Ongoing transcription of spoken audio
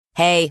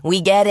Hey, we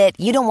get it.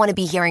 You don't want to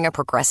be hearing a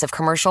Progressive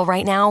commercial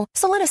right now,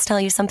 so let us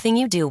tell you something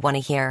you do want to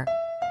hear.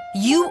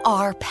 You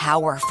are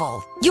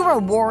powerful. You're a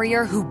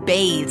warrior who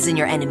bathes in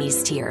your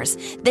enemy's tears.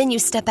 Then you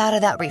step out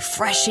of that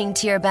refreshing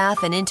tear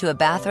bath and into a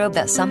bathrobe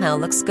that somehow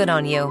looks good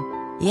on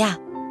you. Yeah,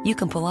 you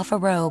can pull off a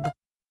robe.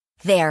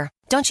 There.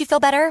 Don't you feel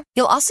better?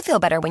 You'll also feel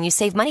better when you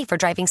save money for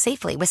driving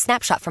safely with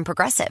Snapshot from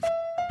Progressive.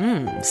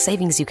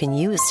 Savings you can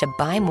use to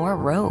buy more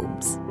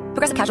robes.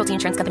 Progressive Casualty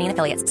Insurance Company and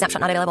Affiliates.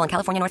 Snapshot not available in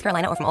California, North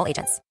Carolina, or from all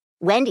agents.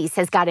 Wendy's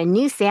has got a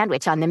new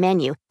sandwich on the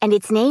menu, and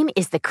its name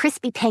is the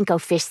Crispy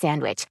Panko Fish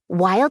Sandwich.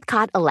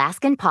 Wild-caught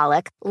Alaskan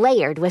pollock,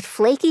 layered with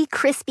flaky,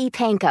 crispy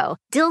panko,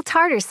 dill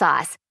tartar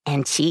sauce,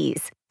 and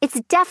cheese.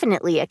 It's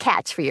definitely a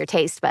catch for your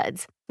taste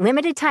buds.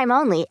 Limited time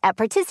only at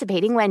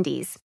participating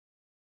Wendy's.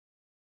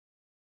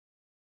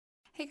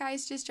 Hey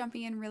guys, just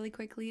jumping in really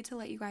quickly to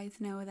let you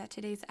guys know that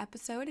today's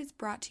episode is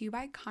brought to you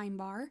by Kind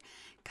Bar.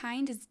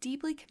 Kind is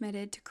deeply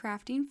committed to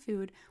crafting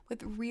food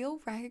with real,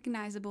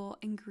 recognizable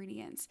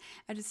ingredients,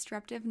 a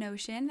disruptive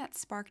notion that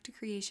sparked the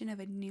creation of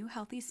a new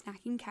healthy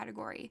snacking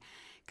category.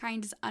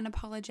 Kind is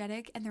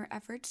unapologetic in their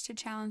efforts to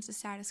challenge the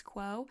status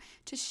quo,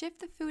 to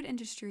shift the food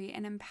industry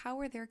and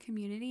empower their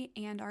community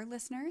and our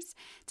listeners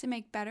to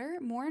make better,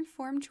 more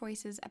informed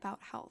choices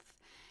about health.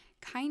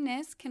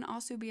 Kindness can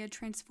also be a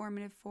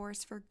transformative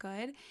force for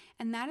good,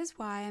 and that is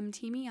why I'm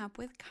teaming up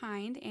with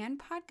Kind and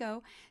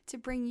Podgo to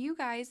bring you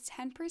guys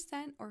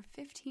 10% or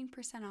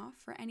 15% off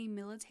for any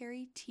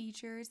military,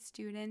 teachers,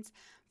 students,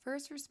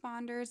 first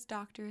responders,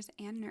 doctors,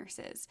 and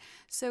nurses.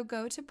 So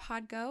go to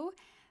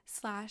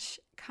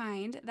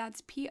podgo/kind,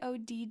 that's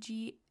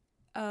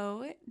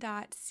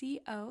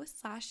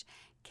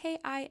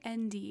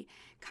podgo.co/KIND.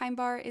 Kind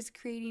Bar is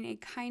creating a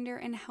kinder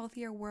and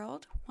healthier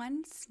world,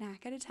 one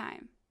snack at a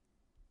time.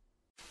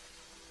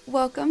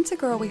 Welcome to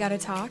Girl We Gotta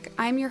Talk.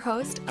 I'm your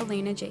host,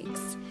 Elena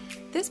Jakes.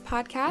 This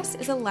podcast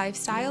is a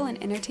lifestyle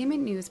and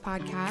entertainment news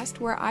podcast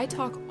where I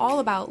talk all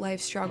about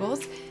life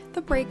struggles,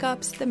 the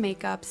breakups, the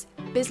makeups,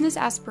 business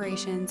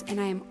aspirations,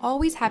 and I am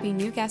always having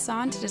new guests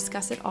on to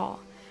discuss it all.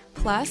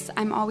 Plus,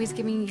 I'm always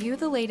giving you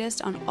the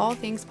latest on all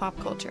things pop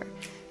culture.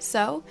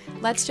 So,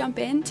 let's jump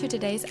into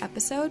today's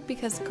episode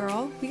because,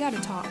 girl, we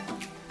gotta talk.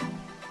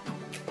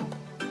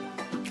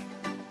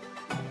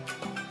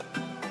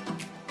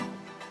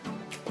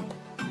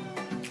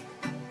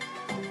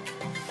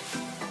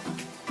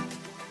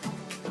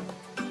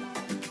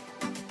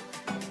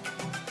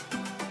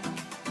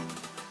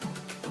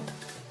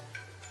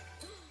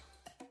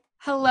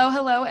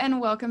 Hello, and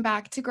welcome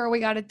back to Girl We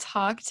Gotta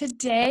Talk.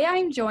 Today,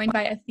 I'm joined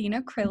by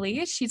Athina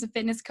Crilley. She's a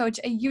fitness coach,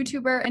 a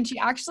YouTuber, and she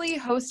actually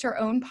hosts her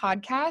own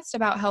podcast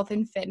about health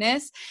and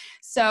fitness.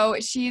 So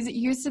she's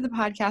used to the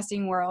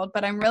podcasting world,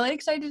 but I'm really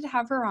excited to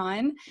have her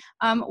on.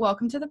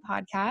 Welcome to the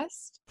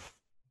podcast.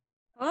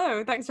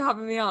 Hello, thanks for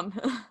having me on.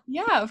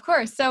 Yeah, of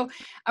course. So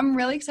I'm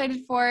really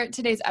excited for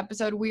today's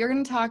episode. We are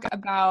going to talk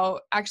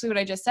about actually what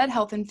I just said,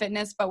 health and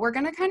fitness, but we're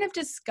going to kind of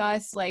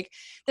discuss like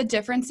the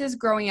differences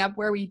growing up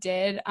where we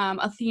did,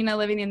 Athina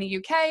living in the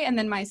UK and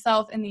then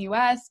myself in the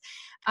US,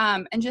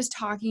 and just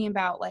talking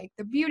about like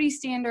the beauty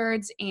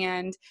standards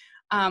and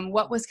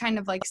what was kind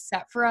of like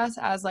set for us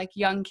as like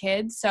young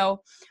kids.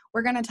 So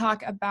we're going to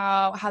talk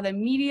about how the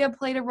media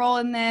played a role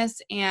in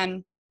this,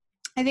 and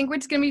I think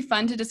it's going to be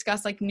fun to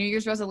discuss like New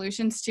Year's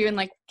resolutions too and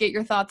like get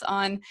your thoughts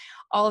on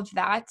all of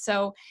that.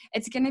 So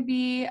it's going to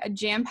be a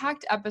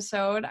jam-packed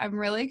episode. I'm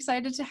really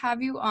excited to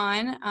have you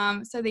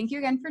on. So thank you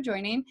again for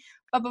joining.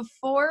 But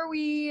before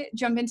we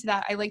jump into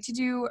that, I like to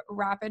do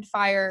rapid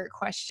fire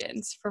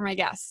questions for my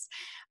guests.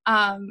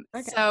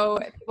 So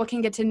people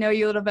can get to know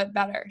you a little bit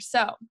better.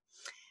 So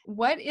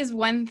what is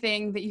one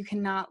thing that you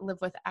cannot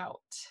live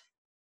without?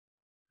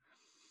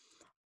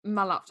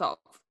 My laptop.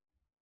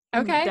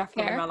 Okay.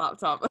 Definitely fair. my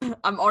laptop.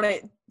 I'm on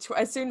it.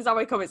 As soon as I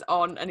wake up, it's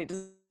on and it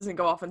doesn't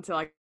go off until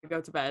I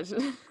go to bed.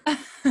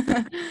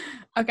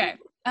 Okay.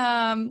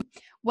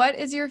 What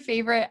is your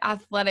favorite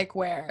athletic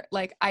wear,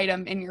 like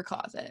item in your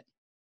closet?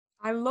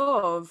 I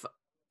love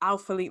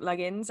Alpha Elite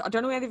leggings. I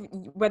don't know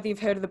whether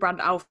you've heard of the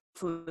brand Alpha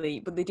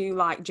Elite, but they do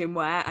like gym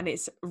wear and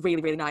it's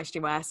really, really nice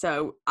gym wear.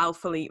 So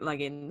Alpha Elite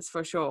leggings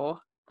for sure.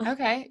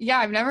 Okay. Yeah,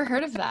 I've never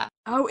heard of that.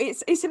 Oh,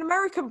 it's an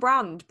American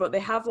brand, but they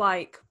have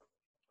like,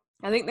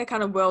 I think they're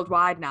kind of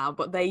worldwide now,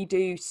 but they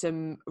do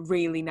some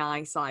really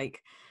nice,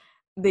 like,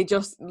 they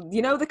just,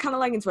 you know, the kind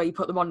of leggings where you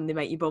put them on and they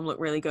make your bum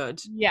look really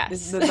good?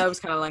 Yes. Those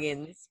kind of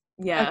leggings.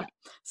 Yeah. Okay.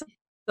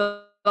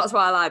 So that's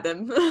why I like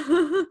them.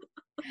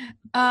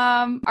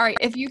 All right.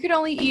 If you could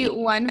only eat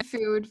one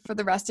food for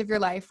the rest of your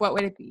life, what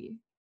would it be?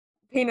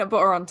 Peanut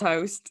butter on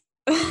toast.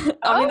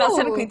 I mean, that's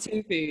technically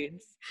two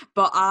foods,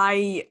 but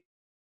I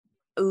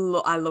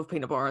love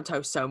peanut butter on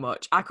toast so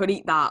much. I could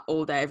eat that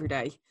all day, every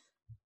day.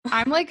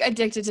 I'm like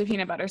addicted to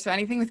peanut butter. So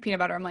anything with peanut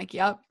butter, I'm like,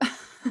 yep.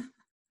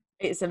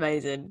 It's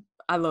amazing.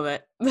 I love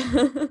it.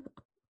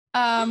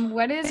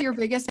 What is your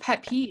biggest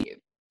pet peeve?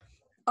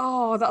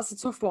 Oh, that's a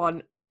tough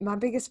one. My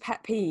biggest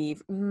pet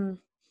peeve.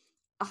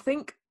 I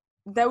think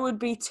there would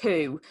be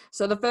two.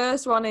 So the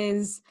first one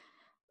is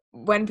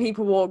when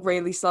people walk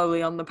really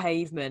slowly on the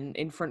pavement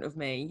in front of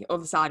me, or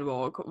the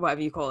sidewalk,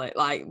 whatever you call it,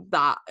 like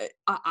that,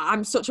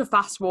 I'm such a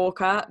fast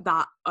walker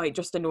that it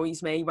just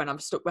annoys me when I'm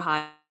stuck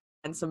behind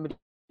somebody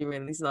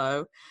really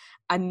slow.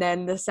 And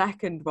then the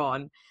second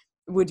one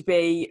would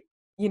be,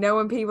 you know,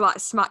 when people like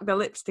smack their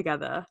lips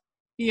together,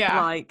 Yeah.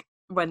 like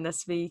when they're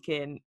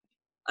speaking,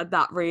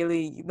 that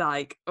really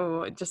like,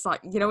 oh, it just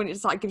like, you know, when it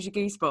just like gives you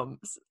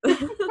goosebumps.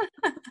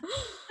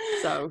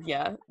 So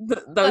yeah,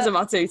 those are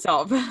my two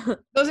top.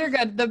 Those are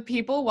good. The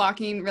people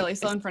walking really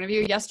slow in front of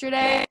you.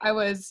 Yesterday, I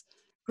was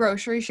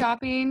grocery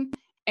shopping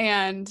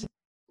and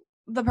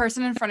the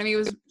person in front of me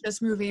was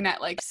just moving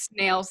at like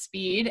snail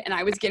speed and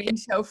I was getting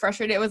so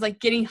frustrated. It was like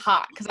getting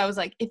hot because I was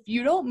like, if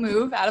you don't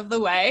move out of the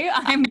way,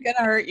 I'm gonna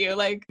hurt you.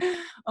 Like,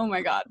 oh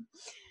my God.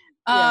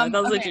 Yeah,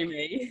 that's Okay.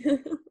 literally me.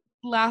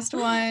 Last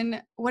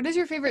one. What is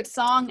your favorite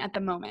song at the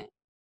moment?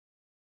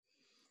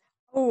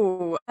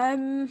 Oh,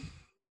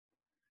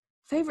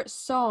 favorite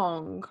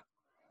song.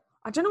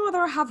 I don't know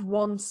whether I have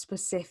one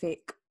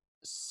specific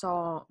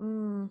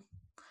song.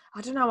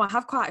 I don't know. I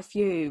have quite a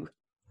few.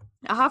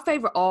 I have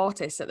favorite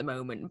artists at the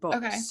moment, but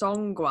Okay.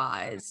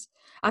 song-wise,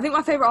 I think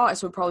my favorite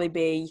artist would probably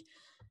be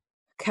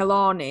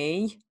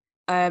Kehlani,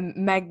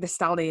 Meg The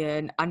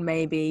Stallion, and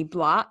maybe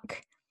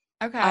Black.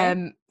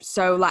 Okay.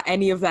 So like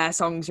any of their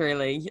songs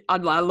really. I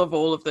love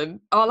all of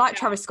them. Oh, I like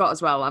Travis Scott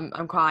as well.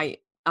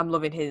 I'm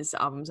loving his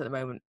albums at the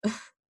moment.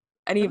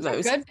 Any of Those are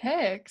those. good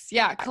picks.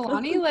 Yeah,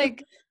 Kalani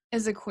like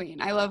is a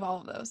queen. I love all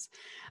of those.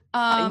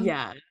 Um,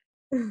 Yeah.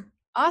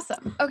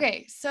 Awesome.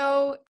 Okay,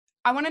 so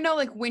I want to know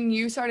like when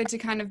you started to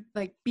kind of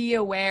like be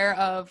aware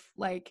of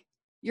like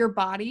your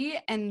body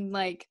and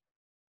like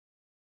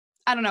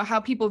I don't know how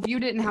people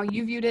viewed it and how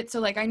you viewed it. So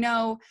like I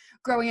know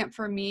growing up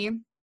for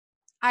me,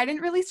 I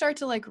didn't really start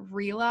to like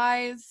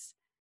realize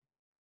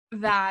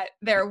that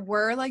there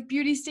were like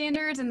beauty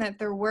standards and that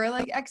there were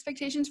like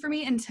expectations for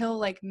me until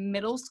like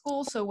middle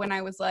school. So when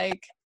I was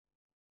like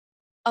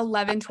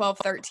 11, 12,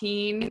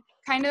 13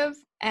 kind of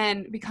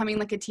and becoming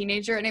like a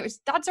teenager and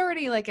that's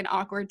already like an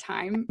awkward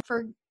time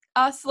for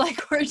us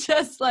like we're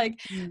just like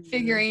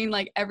figuring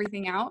like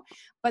everything out,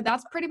 but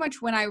that's pretty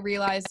much when I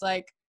realized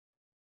like,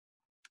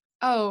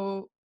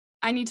 oh,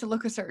 I need to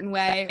look a certain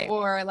way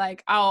or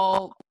like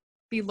I'll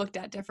be looked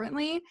at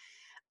differently.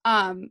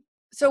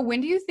 So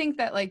when do you think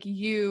that like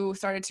you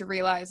started to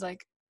realize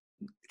like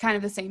kind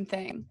of the same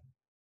thing?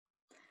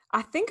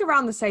 I think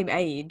around the same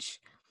age.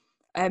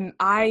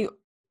 I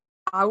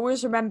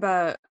always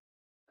remember,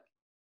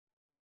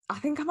 I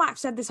think I might have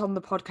said this on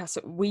the podcast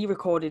that we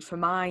recorded for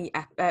my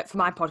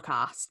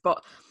podcast,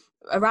 but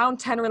around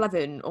 10 or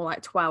 11 or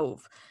like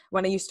 12,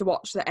 when I used to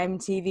watch the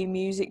MTV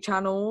music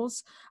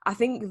channels, I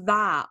think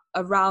that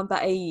around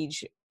that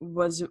age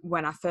was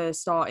when I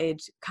first started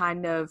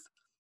kind of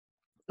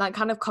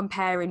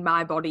comparing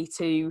my body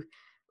to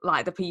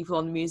like the people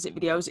on the music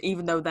videos,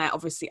 even though they're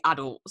obviously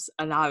adults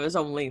and I was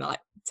only like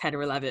 10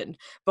 or 11.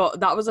 But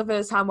that was the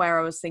first time where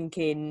I was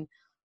thinking,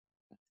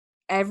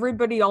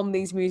 everybody on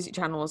these music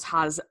channels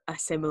has a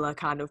similar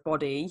kind of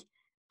body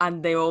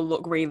and they all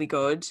look really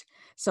good.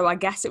 So I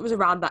guess it was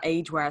around that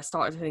age where I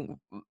started to think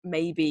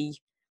maybe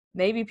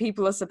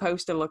people are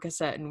supposed to look a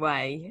certain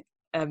way.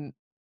 And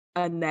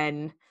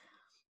then,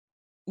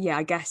 yeah,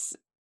 I guess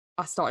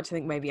I started to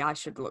think maybe I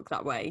should look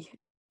that way.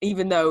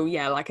 Even though,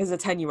 yeah, like as a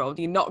 10-year-old,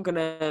 you're not going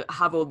to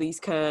have all these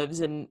curves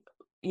and,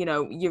 you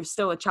know, you're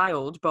still a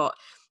child, but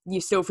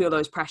you still feel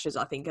those pressures,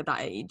 I think, at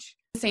that age.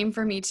 Same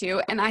for me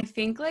too. And I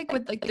think like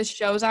with like the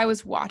shows I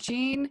was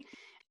watching,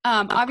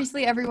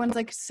 obviously everyone's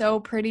like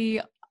so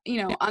pretty,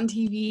 you know, on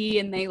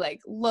TV and they like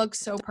look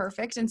so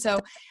perfect. And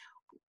so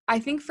I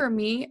think for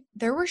me,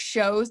 there were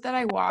shows that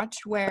I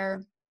watched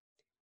where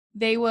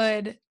they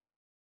would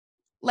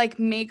like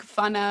make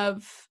fun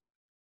of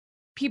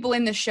people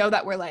in the show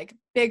that were like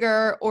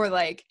bigger or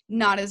like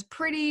not as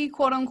pretty,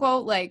 quote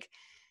unquote, like,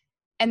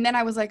 and then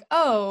I was like,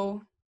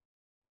 oh,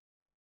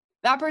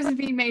 that person's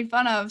being made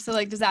fun of. So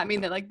like, does that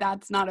mean that like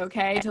that's not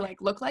okay to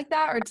like look like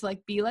that or to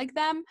like be like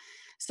them?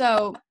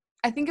 So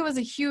I think it was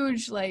a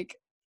huge like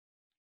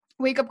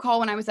wake up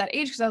call when I was that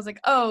age because I was like,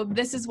 oh,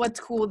 this is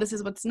what's cool, this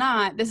is what's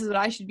not, this is what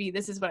I should be,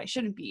 this is what I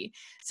shouldn't be.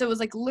 So it was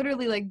like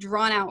literally like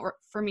drawn out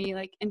for me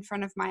like in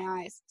front of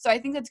my eyes. So I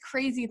think that's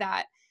crazy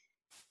that,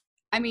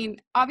 I mean,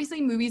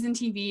 obviously movies and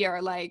TV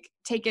are like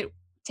take it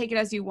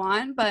as you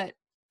want, but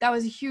that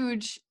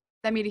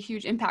made a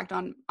huge impact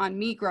on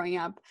me growing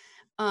up.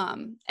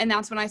 And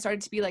that's when I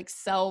started to be like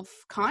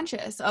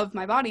self-conscious of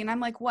my body. And I'm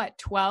like, what,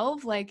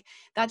 12? Like,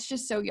 that's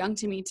just so young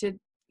to me to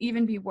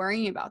even be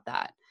worrying about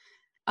that.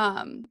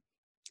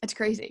 It's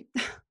crazy.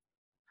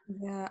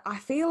 Yeah, I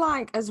feel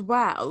like as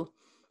well,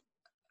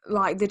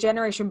 like the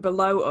generation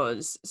below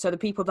us, so the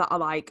people that are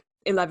like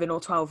 11 or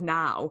 12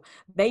 now,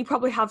 they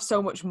probably have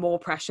so much more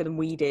pressure than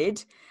we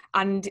did.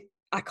 And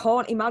I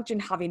can't imagine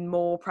having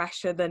more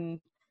pressure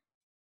than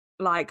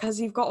like, because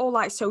you've got all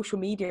like social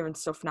media and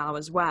stuff now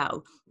as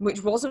well,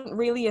 which wasn't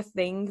really a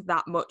thing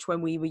that much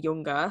when we were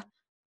younger.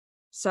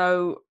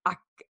 So I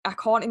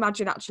can't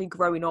imagine actually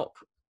growing up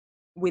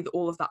with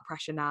all of that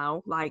pressure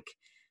now. Like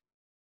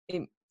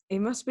it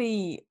must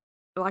be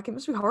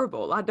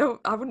horrible.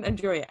 I wouldn't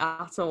enjoy it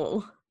at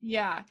all.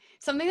 Yeah.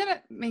 Something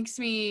that makes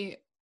me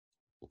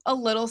a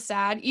little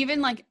sad, even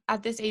like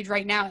at this age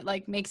right now, it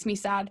like makes me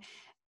sad.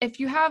 If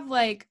you have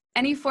like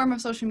any form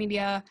of social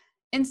media,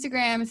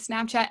 Instagram,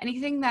 Snapchat,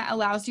 anything that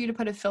allows you to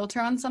put a filter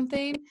on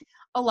something,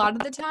 a lot of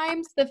the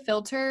times the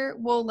filter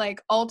will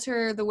like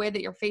alter the way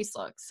that your face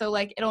looks. So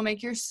like it'll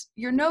make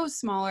your nose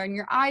smaller and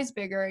your eyes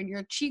bigger and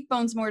your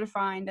cheekbones more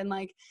defined, and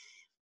like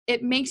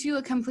it makes you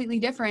look completely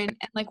different.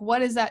 And like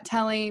what is that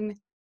telling?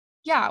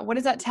 Yeah, what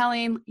is that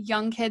telling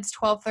young kids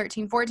 12,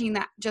 13, 14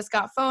 that just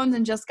got phones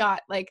and just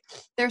got like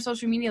their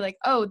social media, like,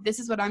 oh, this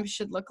is what I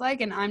should look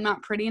like and I'm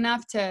not pretty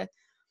enough to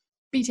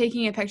be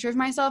taking a picture of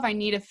myself. I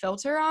need a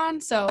filter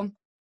on. So,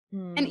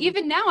 and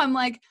even now I'm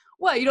like,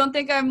 what, you don't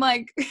think I'm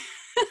like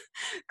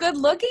good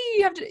looking?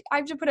 I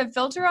have to put a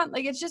filter on?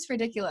 Like, it's just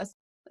ridiculous.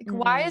 Like,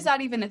 why is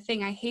that even a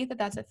thing? I hate that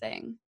that's a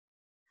thing.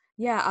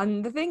 Yeah,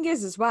 and the thing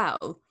is as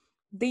well,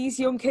 these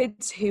young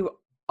kids who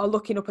are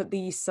looking up at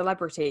these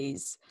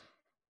celebrities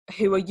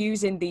who are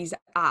using these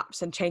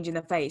apps and changing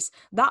their face,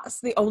 that's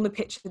the only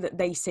picture that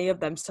they see of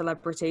them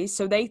celebrities.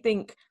 So they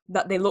think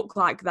that they look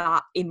like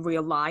that in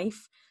real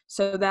life.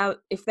 So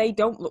if they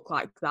don't look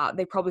like that,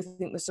 they probably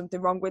think there's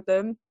something wrong with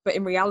them. But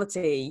in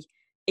reality,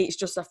 it's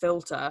just a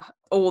filter.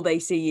 All they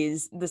see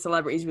is the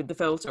celebrities with the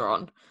filter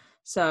on.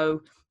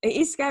 So it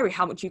is scary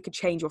how much you could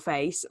change your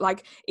face.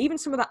 Like even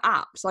some of the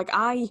apps, like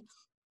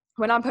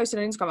when I'm posting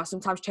on Instagram, I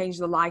sometimes change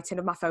the lighting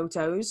of my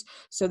photos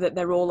so that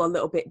they're all a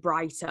little bit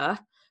brighter,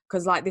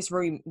 because like this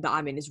room that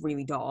I'm in is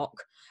really dark.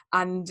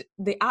 And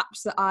the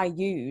apps that I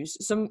use,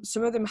 some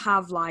of them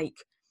have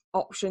like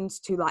options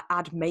to like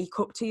add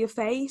makeup to your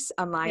face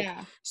and like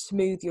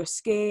smooth your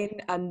skin.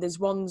 And there's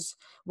ones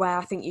where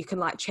I think you can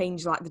like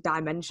change like the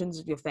dimensions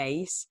of your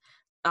face.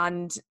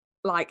 And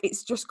like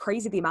it's just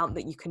crazy the amount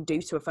that you can do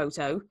to a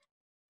photo.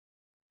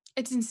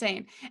 It's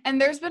insane.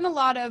 And there's been a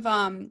lot of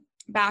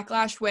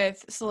backlash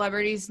with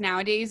celebrities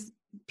nowadays.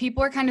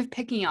 People are kind of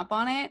picking up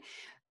on it.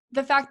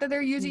 The fact that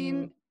they're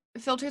using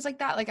filters like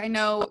that. Like I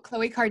know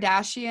Khloe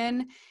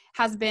Kardashian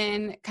has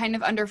been kind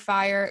of under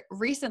fire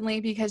recently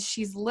because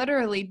she's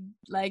literally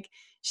like,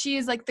 she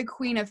is like the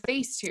queen of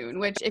Facetune,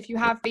 which if you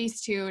have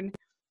Facetune,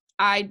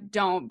 I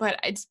don't, but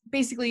it's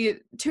basically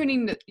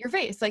tuning your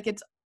face. Like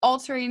it's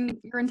altering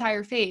your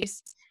entire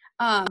face.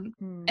 And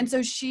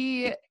so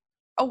she,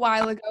 a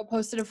while ago,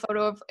 posted a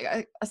photo of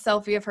a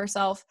selfie of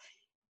herself.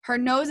 Her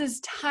nose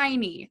is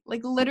tiny,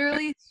 like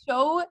literally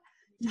so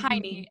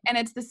tiny. And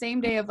it's the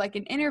same day of like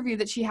an interview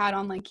that she had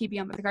on like Keeping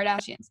Up with the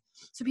Kardashians.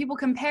 So people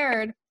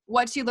compared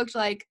what she looked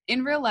like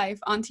in real life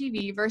on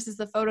TV versus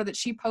the photo that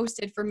she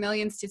posted for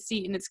millions to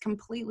see. And it's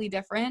completely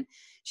different.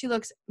 She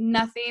looks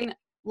nothing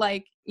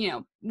like,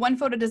 one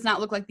photo does not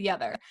look like the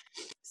other.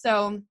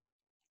 So,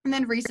 and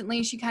then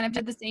recently she kind of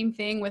did the same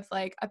thing with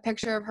like a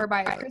picture of her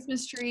by a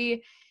Christmas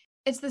tree.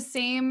 It's the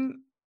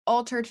same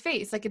altered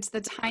face. Like it's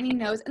the tiny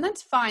nose, and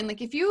that's fine.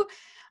 Like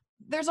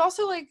there's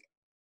also like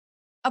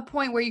a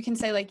point where you can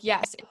say like,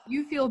 yes, if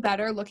you feel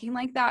better looking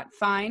like that,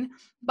 fine.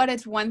 But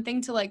it's one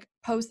thing to like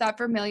post that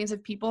for millions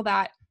of people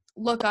that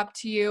look up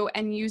to you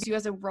and use you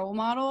as a role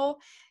model.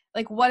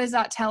 Like, what is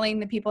that telling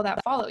the people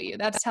that follow you?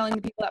 That's telling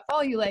the people that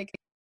follow you, like,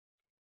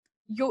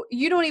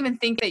 you don't even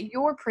think that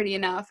you're pretty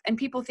enough, and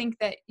people think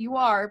that you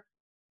are.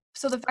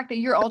 So the fact that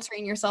you're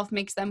altering yourself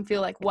makes them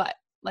feel like what?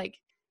 Like,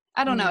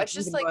 I don't know. It's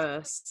just like,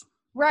 worse.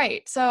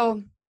 Right.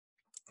 So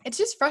it's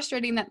just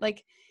frustrating that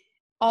like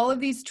all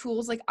of these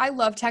tools, like I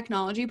love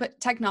technology, but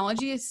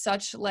technology is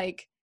such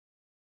like,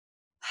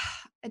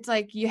 it's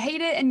like you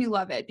hate it and you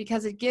love it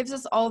because it gives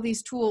us all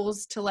these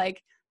tools to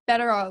like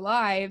better our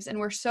lives. And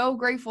we're so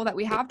grateful that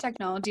we have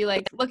technology.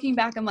 Like looking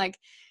back, I'm like,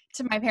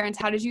 to my parents,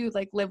 how did you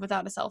like live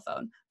without a cell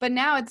phone? But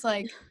now it's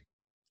like,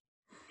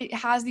 it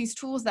has these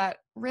tools that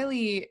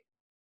really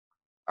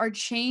are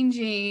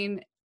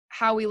changing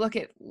how we look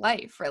at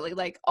life, really,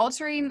 like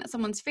altering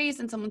someone's face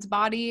and someone's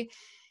body.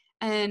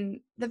 And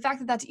the fact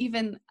that that's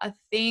even a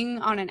thing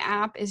on an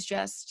app is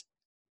just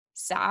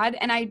sad.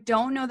 And I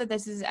don't know that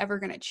this is ever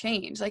going to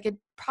change. Like, it's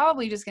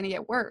probably just going to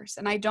get worse.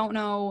 And I don't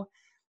know,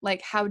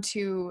 like, how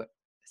to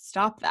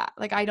stop that.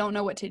 Like, I don't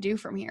know what to do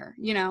from here,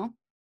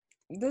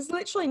 There's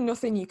literally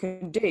nothing you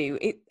can do.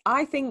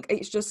 I think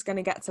it's just going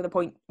to get to the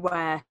point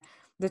where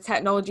the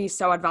technology is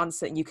so advanced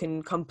that you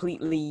can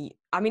completely,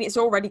 I mean, it's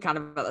already kind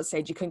of at that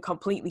stage, you can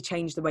completely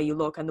change the way you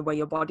look and the way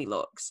your body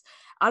looks.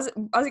 As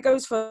it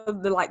goes for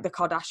the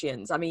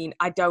Kardashians, I mean,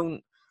 I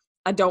don't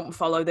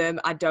follow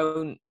them. I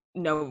don't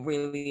know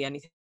really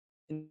anything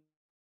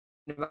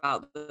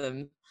about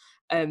them.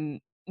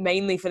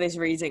 Mainly for this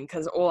reason,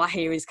 because all I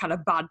hear is kind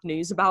of bad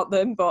news about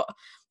them. But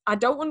I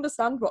don't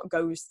understand what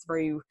goes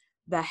through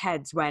their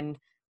heads when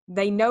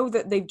they know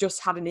that they've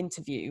just had an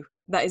interview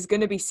that is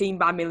going to be seen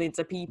by millions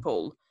of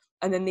people,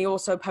 and then they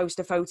also post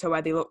a photo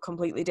where they look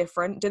completely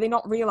different. Do they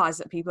not realize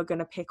that people are going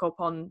to pick up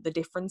on the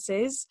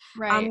differences?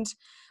 Right. And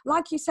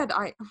like you said,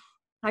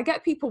 I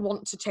get people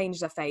want to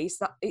change their face.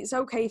 That it's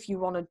okay if you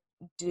want to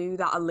do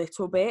that a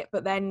little bit,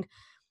 but then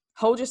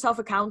hold yourself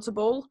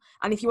accountable.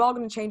 And if you are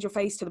going to change your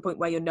face to the point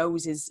where your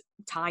nose is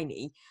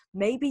tiny,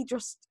 maybe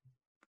just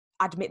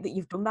admit that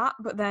you've done that.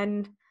 But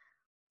then,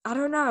 I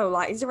don't know,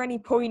 like, is there any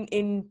point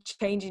in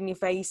changing your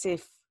face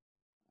if,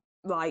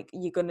 like,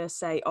 you're going to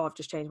say, oh, I've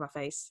just changed my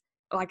face?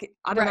 Like,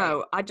 I don't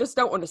know. I just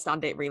don't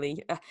understand it,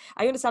 really.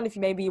 I understand if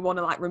maybe you want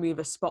to, like, remove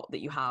a spot that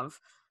you have,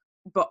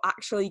 but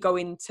actually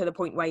going to the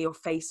point where your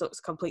face looks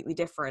completely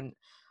different,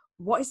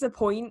 what is the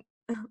point?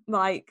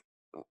 Like,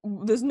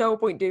 there's no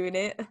point doing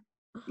it.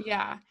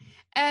 Yeah.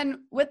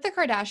 And with the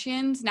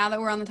Kardashians, now that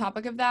we're on the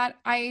topic of that,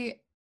 I'm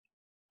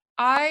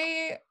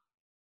a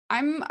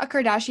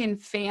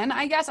Kardashian fan,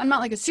 I guess. I'm not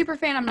like a super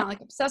fan. I'm not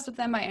like obsessed with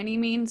them by any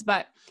means,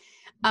 but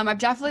I've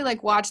definitely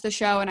like watched the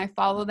show and I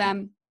follow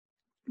them.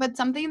 But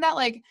something that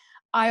like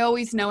I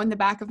always know in the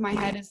back of my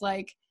head is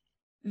like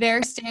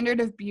their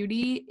standard of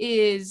beauty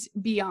is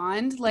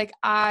beyond. Like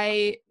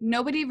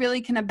nobody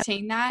really can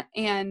obtain that.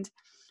 And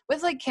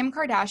with like Kim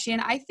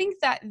Kardashian, I think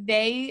that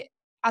they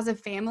as a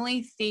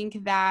family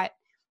think that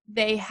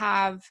they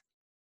have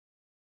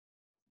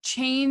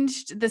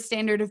changed the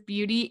standard of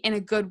beauty in a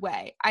good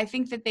way. I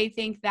think that they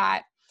think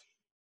that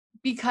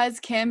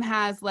because Kim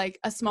has like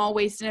a small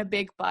waist and a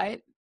big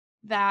butt,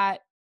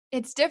 that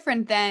it's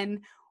different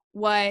than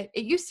what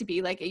it used to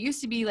be. Like it used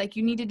to be like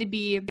you needed to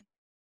be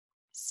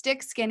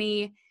stick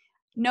skinny,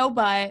 no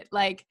butt,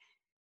 like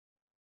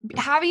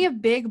having a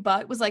big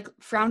butt was like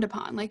frowned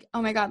upon. Like,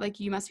 oh my God, like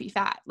you must be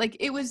fat. Like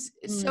it was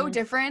so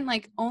different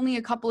like only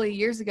a couple of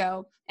years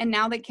ago. And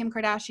now that Kim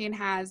Kardashian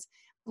has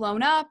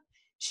blown up,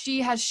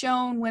 she has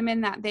shown women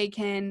that they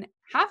can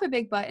have a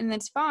big butt and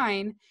that's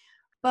fine.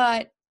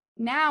 But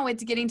now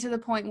it's getting to the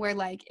point where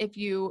like if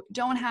you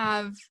don't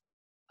have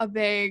a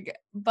big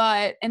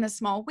butt and a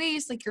small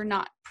waist, like you're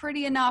not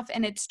pretty enough,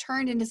 and it's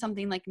turned into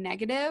something like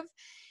negative.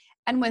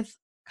 And with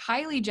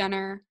Kylie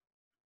Jenner,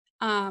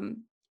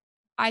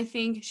 I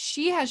think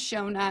she has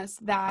shown us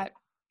that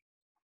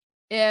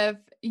if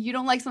you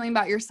don't like something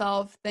about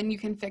yourself, then you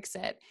can fix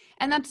it.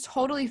 And that's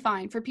totally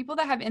fine. For people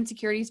that have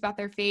insecurities about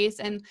their face,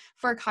 and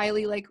for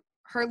Kylie, like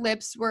her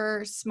lips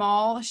were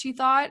small, she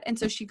thought, and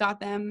so she got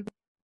them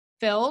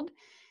filled.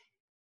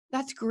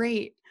 That's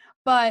great.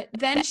 But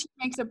then she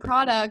makes a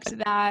product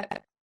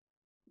that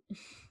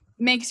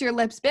makes your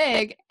lips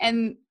big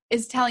and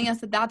is telling us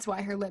that that's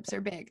why her lips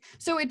are big.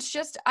 So it's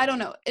just, I don't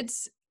know.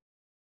 It's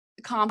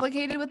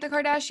complicated with the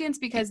Kardashians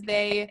because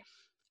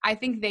I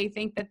think they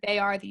think that they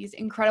are these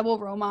incredible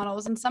role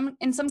models, and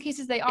in some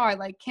cases they are.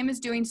 Like Kim is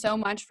doing so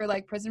much for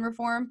like prison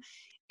reform,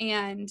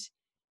 and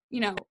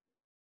Khloe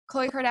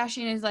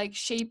Kardashian is like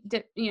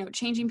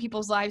changing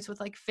people's lives with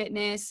like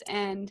fitness,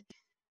 and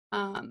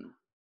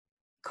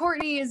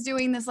Kourtney is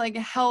doing this like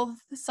health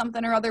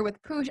something or other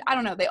with Poosh. I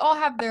don't know. They all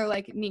have their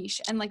like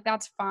niche, and like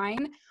that's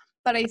fine.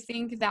 But I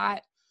think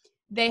that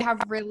they have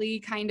really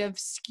kind of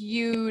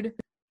skewed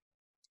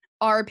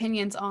our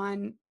opinions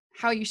on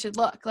how you should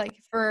look, like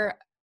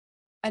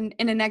in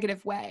a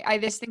negative way. I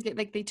just think that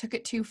like they took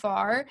it too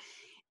far,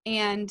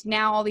 and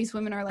now all these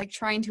women are like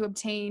trying to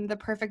obtain the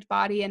perfect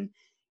body. And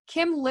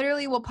Kim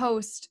literally will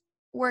post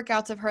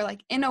workouts of her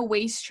like in a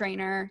waist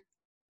trainer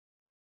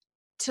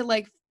to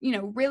like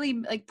really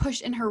like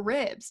push in her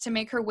ribs to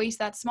make her waist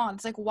that small.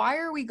 It's like, why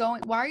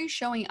are you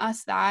showing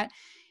us that,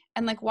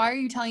 and like why are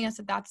you telling us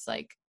that that's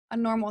like a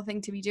normal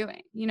thing to be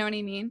doing? You know what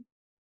I mean?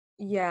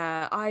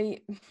 Yeah,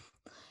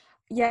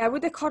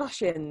 with the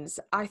Kardashians,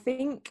 I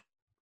think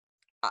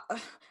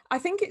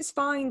it's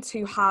fine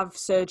to have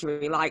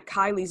surgery. Like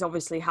Kylie's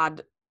obviously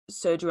had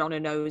surgery on her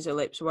nose or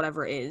lips or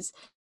whatever it is.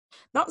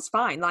 That's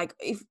fine. Like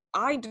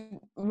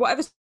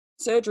whatever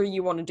surgery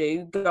you want to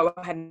do, go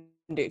ahead and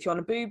do it. If you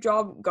want a boob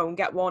job, go and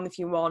get one. If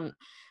you want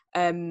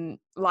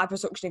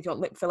liposuction, if you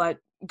want lip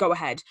filler, go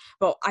ahead.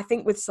 But I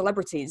think with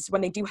celebrities,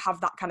 when they do have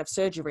that kind of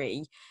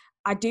surgery,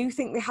 I do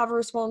think they have a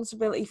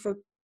responsibility for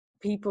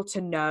people to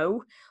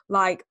know.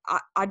 Like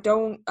I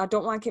don't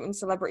like it when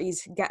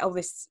celebrities get all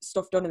this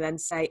stuff done and then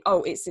say,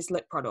 oh, it's this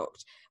lip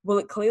product. Well,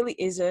 it clearly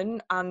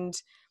isn't. And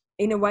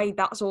in a way,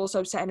 that's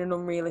also setting an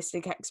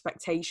unrealistic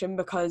expectation,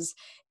 because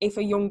if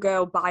a young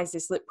girl buys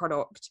this lip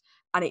product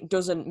and it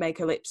doesn't make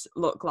her lips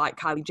look like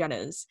Kylie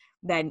Jenner's,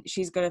 then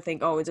she's going to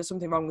think, oh, is there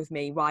something wrong with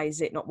me? Why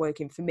is it not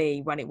working for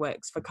me when it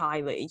works for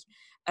Kylie?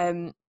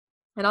 And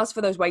as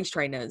for those waist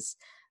trainers,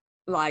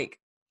 like,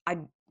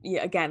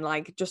 again,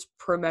 like just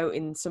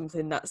promoting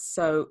something that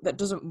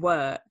doesn't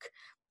work.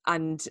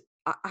 And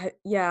I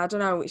don't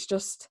know.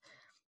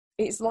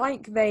 It's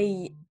like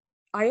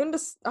I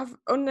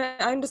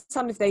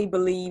understand if they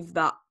believe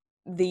that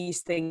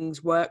these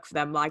things work for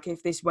them, like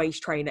if this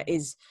waist trainer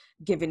is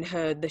giving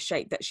her the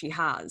shape that she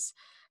has.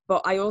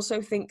 But I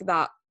also think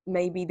that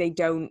maybe they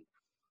don't,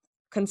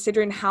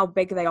 considering how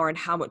big they are and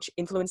how much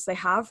influence they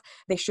have,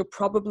 they should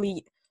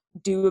probably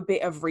do a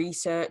bit of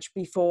research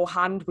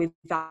beforehand with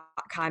that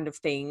kind of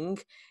thing,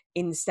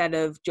 instead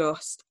of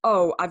just,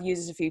 oh, I've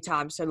used this a few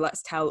times, so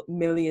let's tell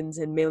millions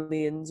and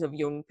millions of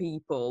young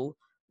people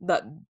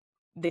that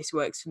this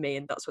works for me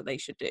and that's what they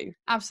should do.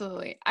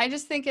 Absolutely. I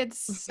just think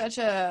it's such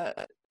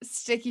a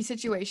sticky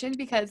situation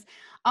because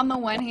on the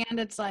one hand,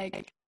 it's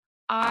like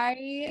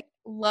I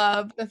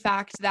love the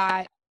fact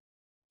that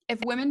if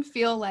women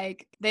feel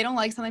like they don't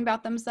like something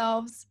about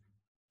themselves,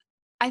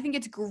 I think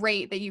it's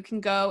great that you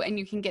can go and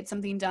you can get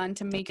something done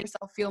to make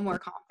yourself feel more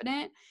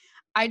confident.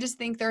 I just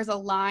think there's a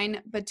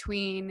line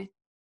between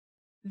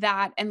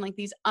that and like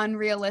these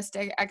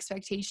unrealistic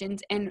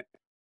expectations and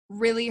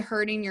really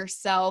hurting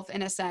yourself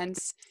in a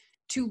sense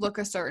to look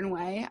a certain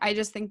way. I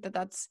just think that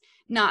that's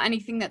not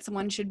anything that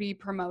someone should be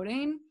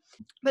promoting.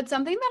 But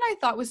something that I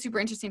thought was super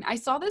interesting, I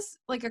saw this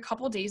like a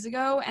couple days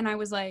ago and I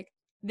was like,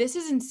 this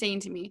is insane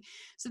to me.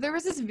 So there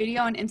was this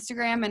video on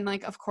Instagram and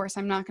like, of course,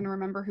 I'm not going to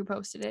remember who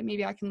posted it.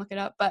 Maybe I can look it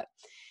up. But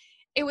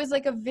it was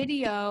like a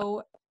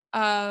video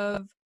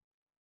of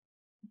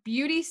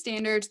beauty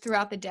standards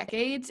throughout the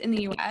decades in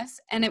the US.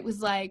 And it was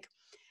like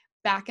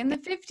back in the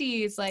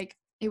 50s, like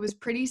it was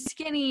pretty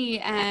skinny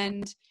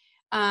and,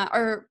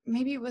 or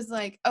maybe it was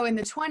like, oh, in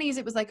the 20s,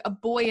 it was like a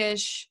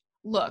boyish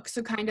look.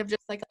 So kind of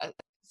just like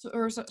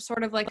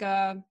sort of like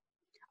a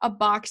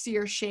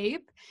boxier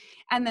shape.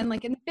 And then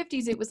like in the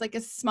 50s, it was like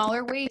a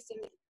smaller waist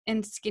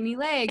and skinny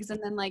legs. And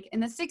then like in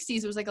the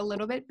 60s, it was like a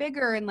little bit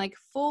bigger and like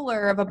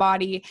fuller of a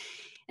body.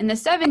 In the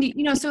 70s,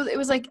 you know, so it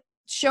was like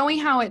showing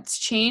how it's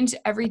changed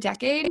every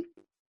decade.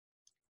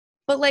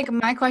 But like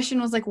my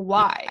question was like,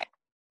 why?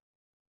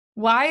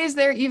 Why is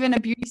there even a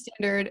beauty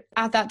standard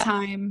at that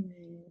time?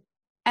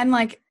 And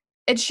like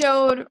it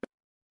showed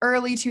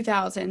early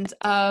 2000s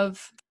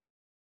of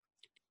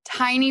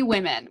tiny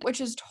women,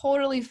 which is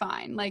totally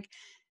fine. Like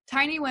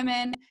tiny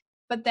women,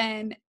 but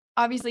then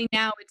obviously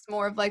now it's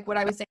more of like what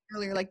I was saying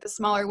earlier, like the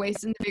smaller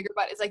waist and the bigger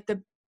butt is like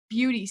the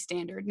beauty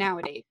standard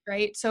nowadays,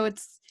 right? So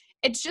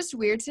it's just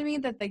weird to me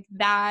that like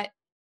that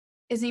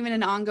isn't even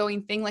an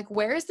ongoing thing. Like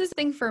where is this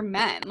thing for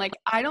men? Like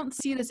I don't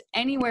see this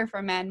anywhere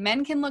for men.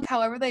 Men can look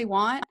however they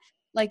want.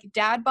 Like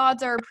dad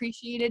bods are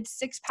appreciated,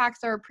 six packs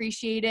are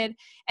appreciated,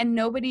 and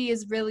nobody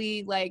is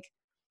really like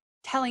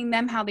telling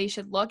them how they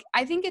should look.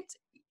 I think it's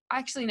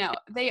actually no,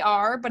 they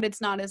are, but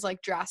it's not as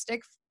like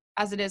drastic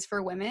as it is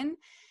for women.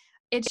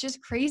 It's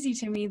just crazy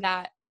to me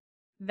that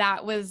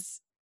that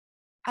was,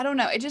 I don't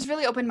know, it just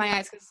really opened my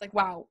eyes because it's like,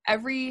 wow,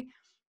 every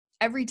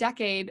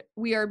decade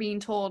we are being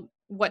told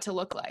what to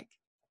look like.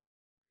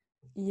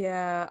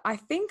 Yeah, I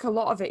think a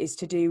lot of it is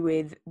to do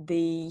with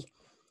the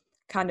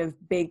kind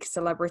of big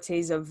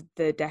celebrities of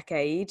the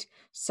decade.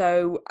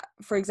 So,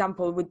 for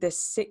example, with the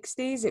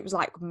 60s, it was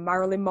like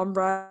Marilyn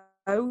Monroe.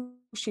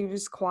 She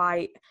was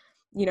quite,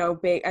 you know,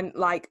 big and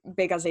like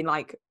big as in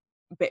like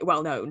a bit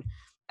well known.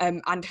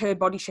 And her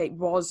body shape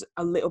was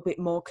a little bit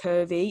more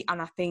curvy.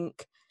 And I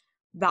think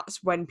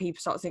that's when people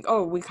start to think,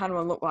 oh, we kind of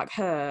want to look like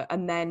her.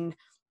 And then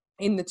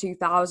in the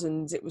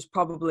 2000s, it was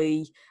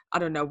probably, I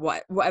don't know,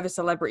 whatever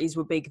celebrities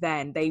were big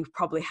then, they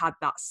probably had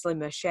that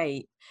slimmer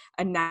shape.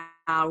 And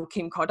now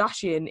Kim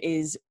Kardashian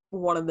is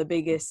one of the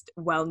biggest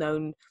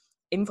well-known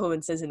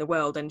influencers in the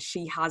world, and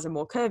she has a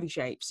more curvy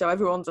shape. So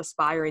everyone's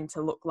aspiring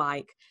to look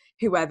like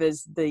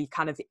whoever's the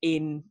kind of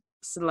in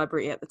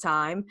celebrity at the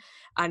time.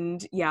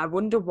 And yeah, I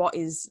wonder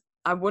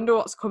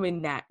what's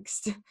coming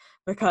next,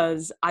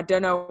 because I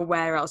don't know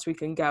where else we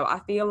can go. I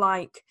feel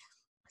like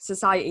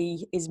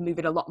society is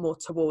moving a lot more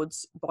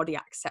towards body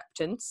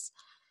acceptance.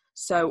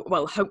 So,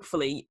 well,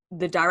 hopefully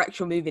the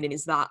direction we're moving in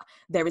is that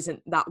there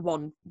isn't that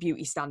one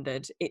beauty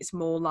standard. It's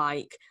more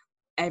like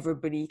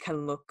everybody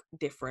can look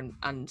different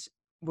and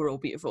we're all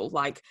beautiful.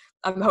 Like,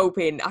 I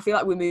feel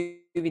like we're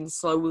moving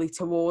slowly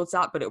towards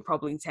that, but it'll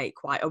probably take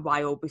quite a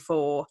while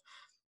before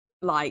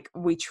like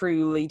we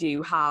truly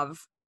do have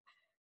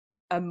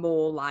a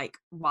more like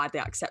widely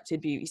accepted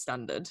beauty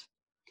standard.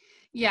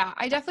 Yeah,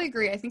 I definitely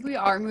agree. I think we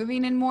are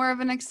moving in more of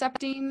an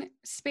accepting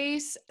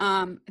space.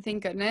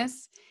 Thank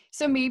goodness.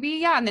 So maybe,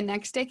 yeah, in the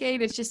next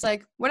decade, it's just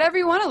like whatever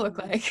you want to look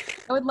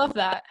like. I would love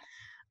that.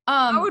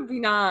 That would be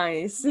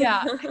nice.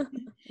 Yeah.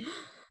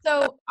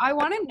 So I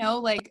want to know,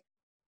 like,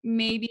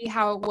 maybe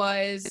how it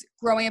was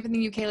growing up in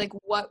the UK. Like,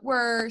 what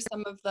were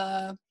some of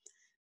the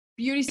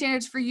beauty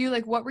standards for you?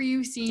 Like, what were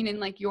you seeing in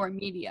like your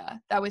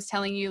media that was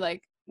telling you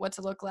like what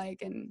to look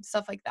like and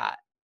stuff like that?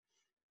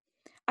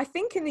 I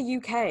think in the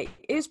UK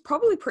is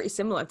probably pretty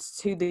similar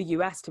to the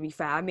US, to be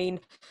fair. I mean,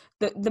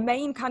 the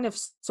main kind of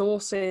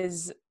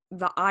sources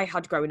that I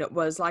had growing up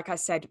was, like I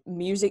said,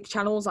 music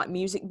channels, like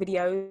music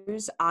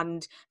videos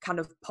and kind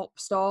of pop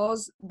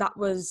stars. That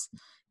was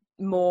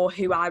more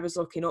who I was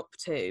looking up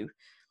to.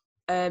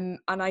 And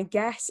I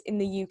guess in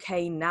the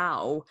UK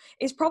now,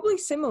 it's probably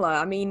similar.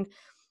 I mean,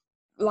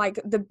 like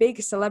the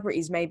big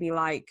celebrities, maybe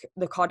like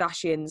the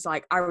Kardashians,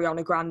 like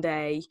Ariana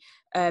Grande,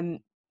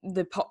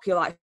 the popular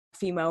like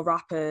female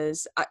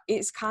rappers,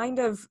 it's kind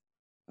of,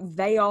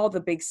 they are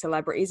the big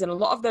celebrities, and a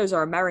lot of those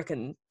are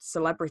American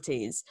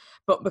celebrities,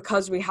 but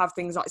because we have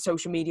things like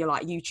social media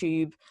like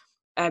YouTube,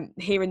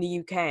 here in the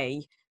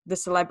UK the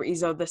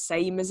celebrities are the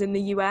same as in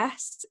the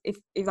US, if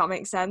that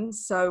makes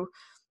sense. So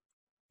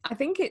I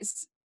think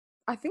it's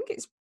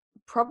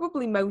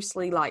probably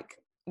mostly like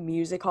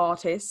music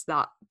artists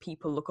that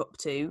people look up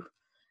to,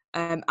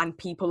 and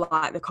people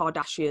like the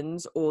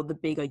Kardashians or the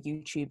bigger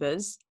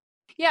YouTubers.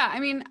 Yeah, I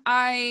mean,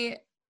 I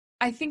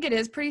I think it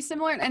is pretty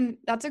similar, and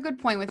that's a good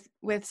point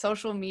with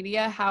social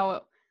media,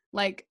 how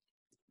like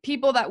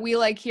people that we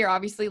like here,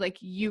 obviously like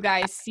you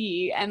guys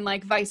see, and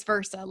like vice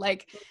versa.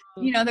 Like,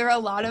 you know, there are a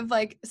lot of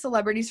like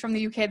celebrities from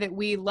the UK that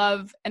we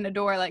love and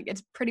adore. Like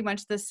it's pretty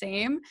much the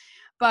same.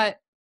 But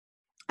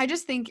I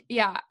just think,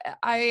 yeah,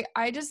 I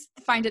just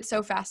find it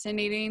so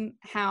fascinating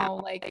how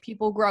like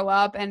people grow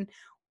up and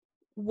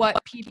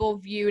what people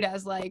viewed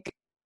as like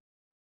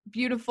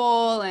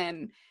beautiful,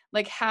 and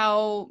like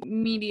how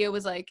media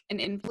was like an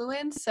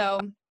influence. So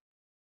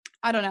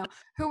I don't know.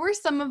 Who were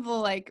some of the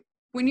like,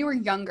 when you were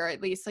younger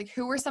at least, like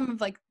who were some of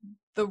like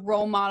the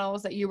role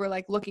models that you were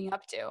like looking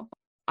up to?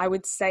 I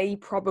would say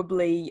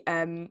probably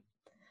I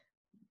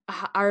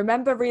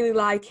remember really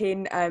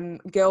liking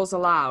Girls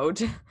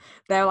Aloud.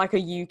 They're like a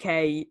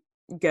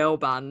UK girl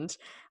band.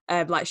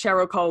 Like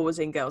Cheryl Cole was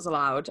in Girls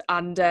Aloud,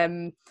 and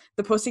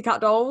the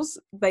Pussycat Dolls.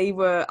 I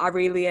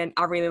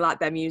really liked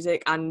their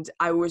music, and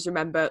I always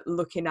remember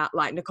looking at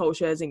like Nicole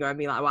Scherzinger and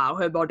being like, wow,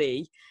 her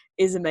body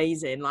is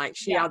amazing. Like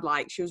she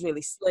was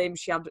really slim.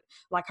 She had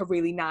like a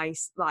really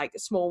nice like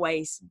small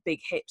waist,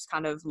 big hips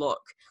kind of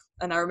look,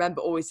 and I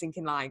remember always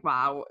thinking like,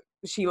 wow,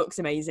 she looks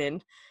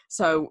amazing.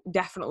 So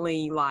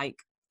definitely like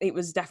it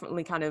was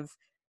definitely kind of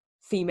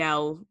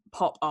female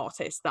pop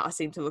artists that I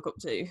seem to look up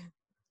to.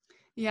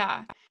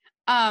 Yeah.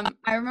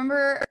 I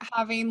remember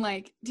having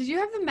like, did you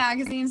have the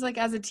magazines like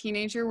as a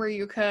teenager where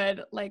you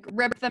could like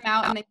rip them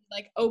out and they could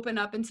like open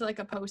up into like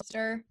a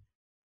poster?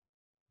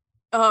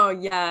 Oh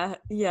yeah,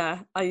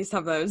 I used to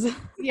have those.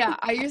 Yeah,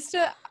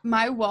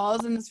 my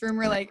walls in this room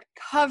were like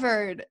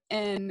covered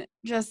in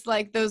just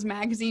like those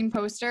magazine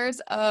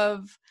posters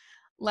of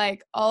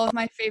like all of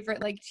my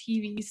favorite like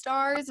TV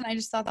stars. And I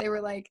just thought they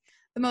were like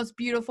the most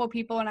beautiful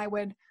people. And I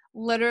would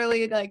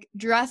literally like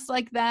dress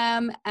like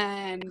them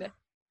and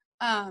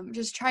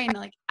just trying to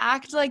like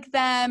act like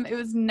them. It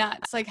was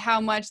nuts, like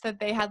how much that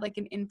they had like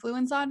an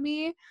influence on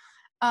me.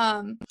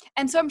 And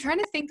so I'm trying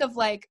to think of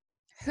like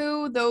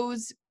who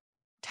those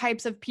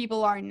types of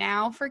people are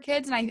now for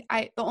kids, and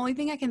I the only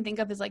thing I can think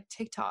of is like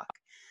TikTok.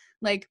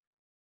 Like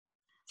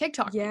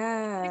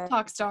Yeah.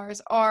 TikTok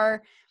stars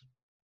are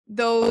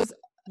those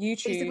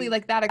YouTube. basically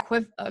like that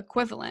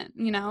equivalent,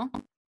 you know?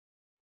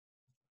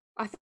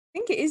 I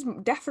think it is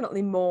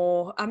definitely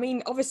more. I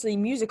mean, obviously,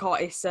 music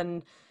artists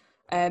and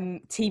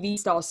TV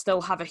stars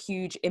still have a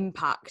huge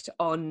impact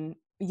on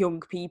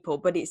young people,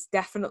 but it's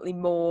definitely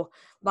more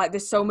like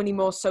there's so many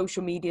more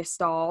social media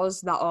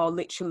stars that are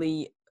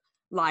literally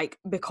like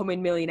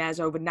becoming millionaires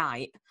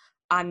overnight,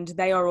 and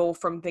they are all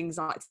from things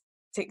like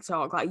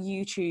TikTok, like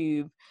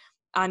YouTube,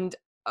 and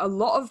a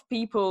lot of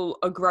people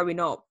are growing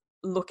up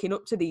looking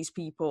up to these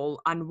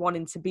people and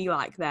wanting to be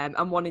like them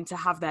and wanting to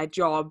have their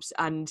jobs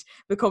and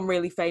become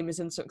really famous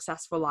and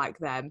successful like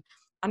them.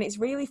 And it's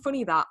really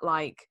funny that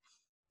like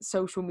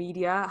social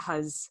media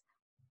has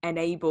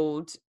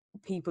enabled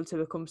people to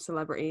become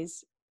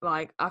celebrities.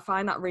 Like I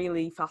find that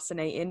really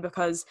fascinating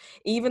because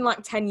even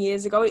like 10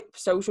 years ago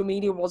social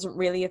media wasn't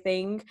really a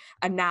thing,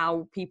 and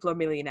now people are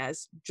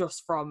millionaires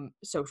just from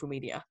social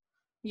media.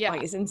 Yeah,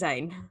 Like it's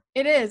insane.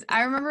 it is.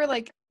 I remember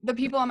like the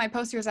people on my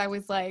posters, I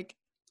was like,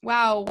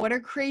 wow, what a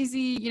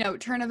crazy, you know,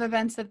 turn of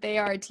events that they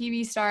are a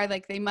TV star.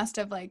 Like they must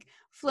have like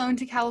flown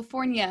to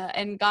California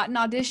and got an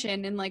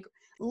audition and like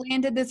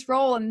landed this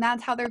role, and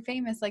that's how they're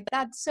famous. Like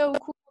that's so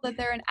cool that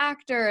they're an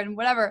actor and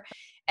whatever.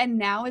 And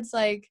now it's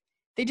like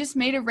they just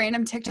made a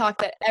random TikTok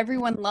that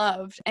everyone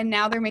loved, and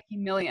now they're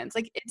making millions.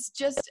 Like it's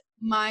just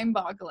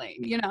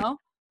mind-boggling, you know?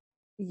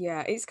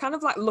 Yeah, it's kind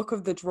of like luck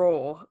of the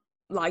draw.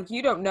 Like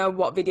you don't know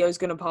what video is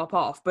going to pop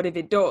off, but if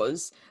it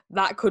does,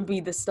 that could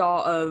be the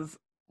start of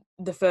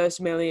the first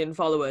million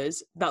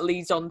followers that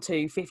leads on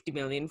to 50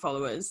 million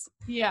followers.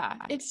 Yeah,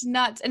 it's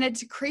nuts. And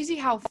it's crazy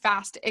how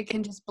fast it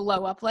can just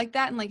blow up like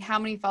that, and like how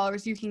many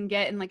followers you can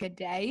get in like a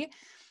day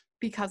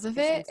because of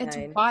it. It's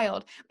Insane.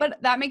 wild.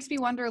 But that makes me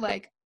wonder,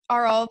 like,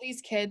 are all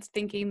these kids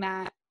thinking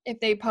that if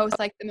they post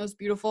like the most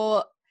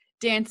beautiful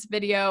dance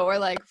video or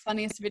like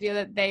funniest video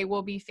that they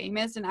will be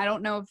famous? And I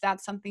don't know if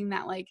that's something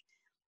that like,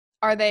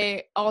 are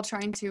they all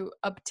trying to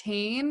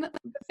obtain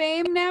the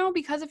fame now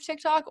because of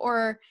TikTok?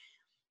 Or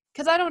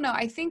because I don't know,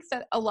 I think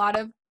that a lot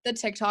of the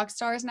TikTok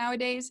stars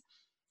nowadays,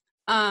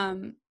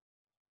 um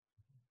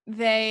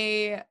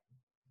they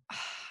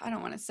I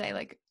don't want to say,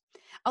 like,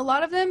 a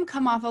lot of them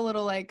come off a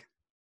little like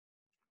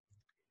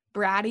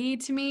bratty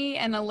to me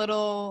and a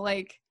little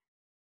like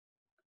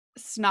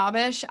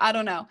snobbish. I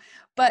don't know.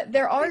 But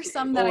there are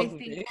some that I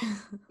think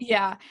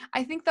yeah,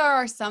 I think there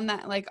are some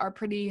that like are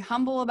pretty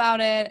humble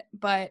about it,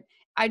 but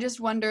I just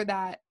wonder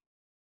that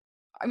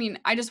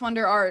I just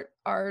wonder,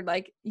 are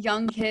like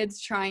young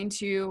kids trying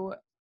to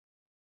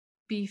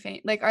be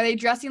famous? Like, are they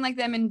dressing like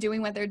them and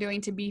doing what they're doing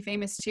to be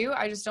famous too?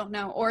 I just don't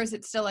know. Or is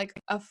it still like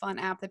a fun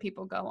app that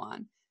people go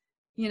on,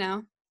 you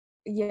know?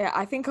 Yeah,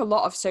 I think a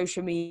lot of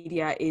social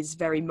media is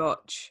very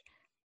much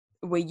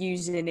we're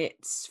using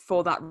it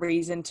for that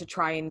reason, to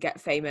try and get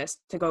famous,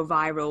 to go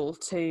viral,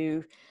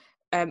 to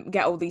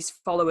get all these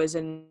followers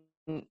and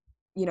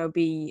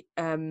be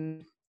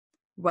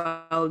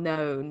well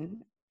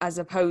known, as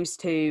opposed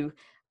to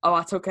oh,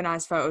 I took a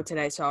nice photo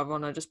today, so I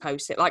want to just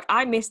post it. Like,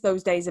 I miss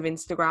those days of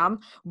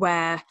Instagram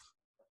where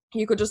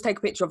you could just take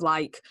a picture of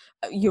like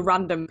your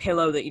random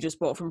pillow that you just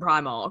bought from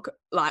Primark,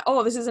 like,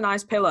 oh, this is a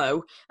nice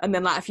pillow, and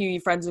then like a few of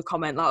your friends would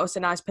comment like, oh, it's a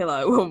nice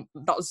pillow.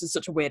 That was just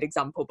such a weird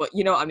example, but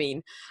you know what I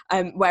mean.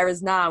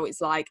 Whereas now it's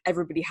like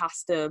everybody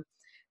has to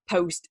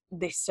post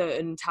this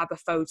certain type of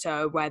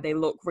photo where they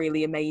look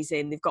really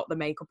amazing, they've got the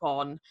makeup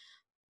on,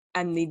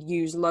 and they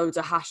use loads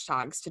of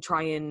hashtags to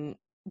try and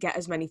get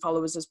as many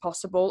followers as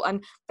possible.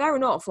 And fair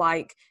enough,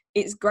 like,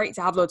 it's great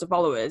to have loads of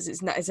followers,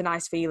 it's a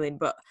nice feeling,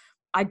 but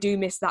I do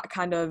miss that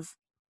kind of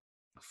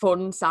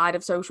fun side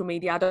of social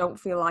media. I don't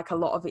feel like a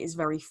lot of it is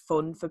very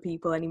fun for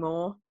people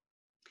anymore.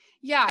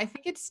 Yeah, I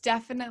think it's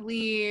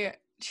definitely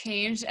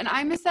changed, and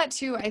I miss that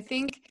too. I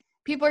think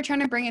people are trying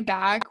to bring it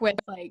back with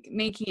like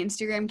making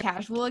Instagram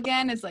casual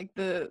again is like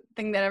the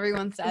thing that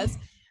everyone says.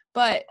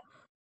 But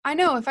I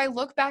know if I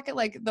look back at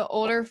like the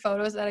older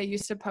photos that I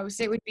used to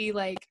post, it would be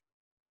like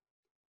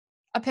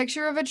a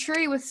picture of a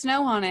tree with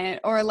snow on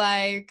it, or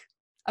like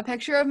a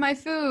picture of my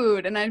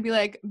food, and I'd be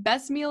like,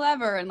 best meal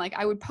ever, and like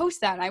I would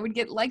post that and I would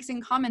get likes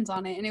and comments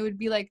on it, and it would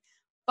be like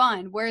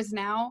fun. Whereas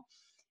now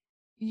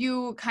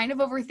you kind of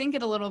overthink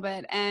it a little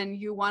bit and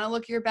you want to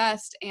look your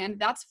best, and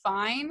that's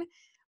fine,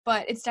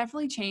 but it's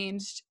definitely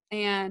changed.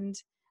 And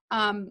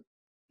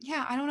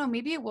yeah, I don't know,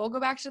 maybe it will go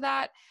back to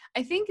that.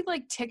 I think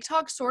like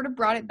TikTok sort of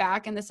brought it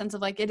back in the sense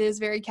of like it is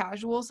very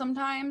casual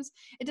sometimes.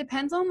 It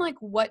depends on like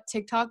what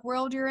TikTok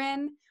world you're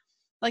in,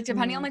 like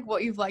depending on like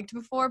what you've liked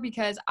before,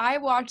 because I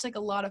watch like a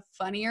lot of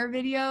funnier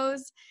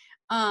videos,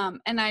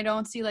 and I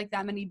don't see like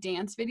that many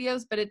dance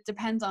videos, but it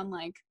depends on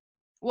like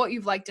what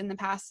you've liked in the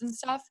past and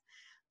stuff.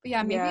 But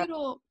yeah, maybe Yeah.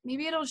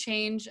 it'll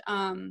change.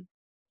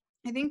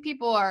 I think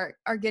people are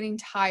getting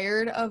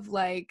tired of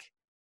like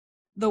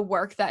the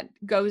work that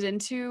goes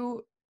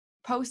into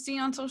posting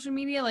on social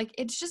media. Like,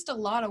 it's just a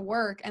lot of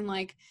work, and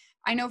like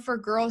I know for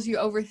girls you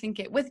overthink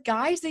it. With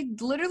guys, they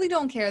literally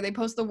don't care. They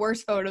post the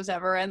worst photos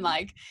ever and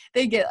like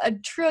they get a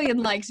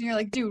trillion likes, and you're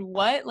like, dude,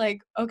 what?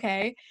 Like,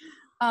 okay.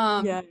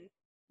 Yeah.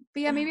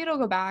 But yeah, maybe it'll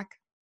go back.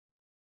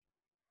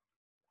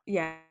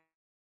 Yeah.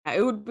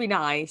 It would be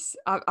nice.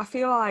 I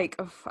feel like,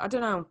 I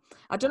don't know.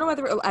 I don't know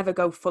whether it'll ever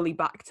go fully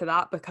back to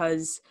that,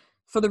 because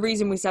for the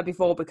reason we said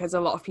before, because a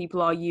lot of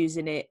people are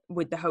using it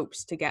with the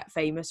hopes to get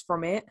famous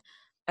from it.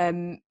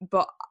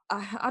 But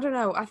I don't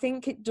know. I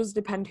think it does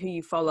depend who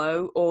you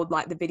follow or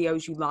like the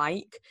videos you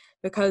like,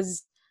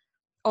 because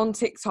on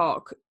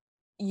TikTok,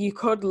 you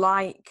could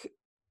like,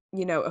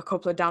 you know, a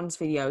couple of dance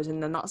videos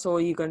and then that's all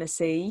you're going to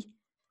see.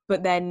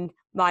 But then,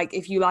 like,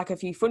 if you like a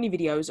few funny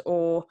videos,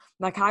 or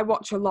like I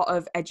watch a lot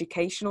of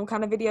educational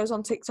kind of videos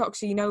on TikTok.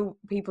 So, you know,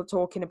 people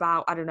talking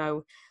about, I don't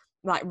know,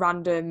 like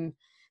random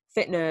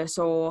fitness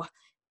or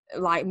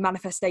like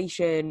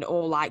manifestation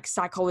or like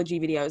psychology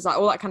videos, like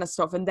all that kind of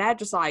stuff. And they're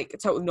just like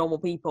totally normal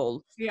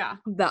people Yeah.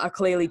 that are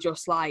clearly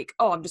just like,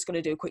 oh, I'm just going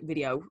to do a quick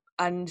video.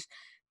 And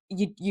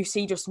you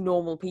see just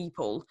normal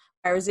people.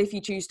 Whereas if you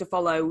choose to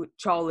follow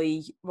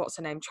Charlie, what's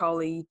her name?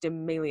 Charlie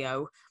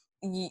D'Amelio,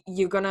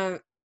 you're gonna,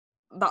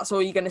 that's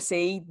all you're gonna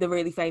see, the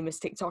really famous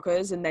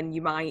TikTokers, and then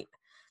you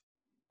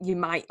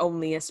might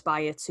only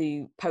aspire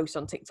to post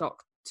on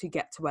TikTok to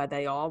get to where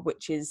they are,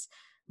 which is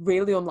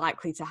really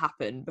unlikely to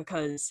happen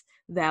because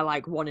they're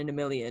like one in a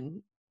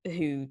million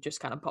who just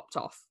kind of popped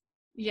off.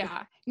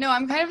 Yeah. No,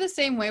 I'm kind of the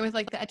same way with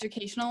like the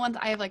educational ones.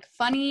 I have like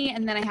funny,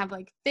 and then I have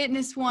like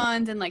fitness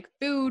ones and like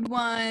food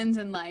ones,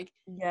 and like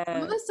some of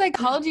Yeah. the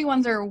psychology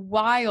ones are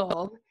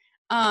wild.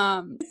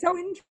 It's so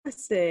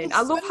interesting.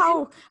 It's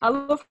so I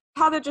love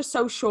how they're just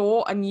so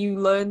short and you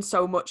learn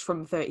so much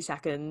from 30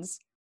 seconds.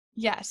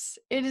 Yes,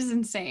 it is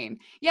insane.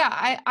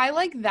 Yeah, I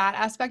like that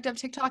aspect of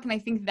TikTok, and I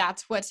think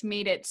that's what's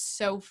made it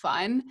so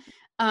fun.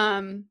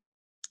 Um,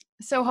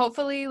 so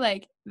hopefully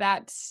like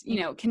that's,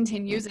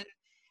 continues. And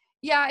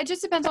yeah, it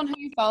just depends on who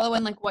you follow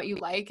and like what you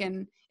like.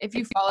 And if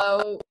you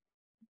follow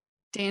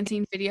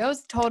dancing videos,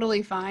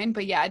 totally fine.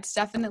 But yeah, it's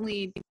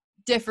definitely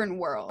different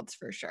worlds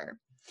for sure.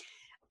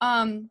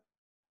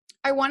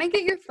 I want to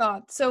get your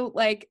thoughts. So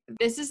like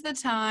this is the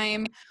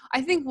time,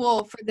 I think,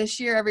 well, for this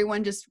year,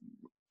 everyone just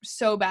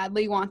so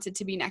badly wants it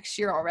to be next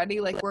year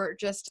already. Like we're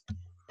just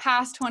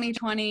past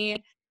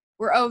 2020.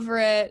 We're over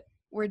it.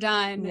 We're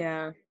done.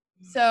 Yeah.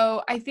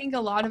 So I think a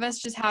lot of us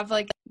just have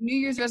like New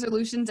Year's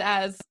resolutions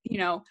as,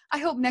 I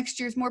hope next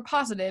year's more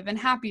positive and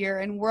happier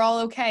and we're all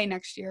okay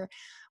next year.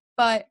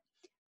 But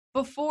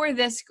before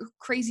this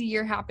crazy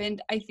year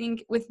happened, I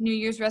think with New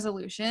Year's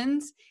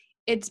resolutions,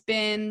 it's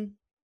been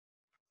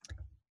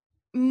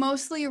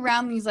mostly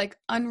around these like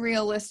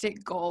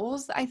unrealistic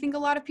goals I think a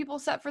lot of people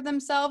set for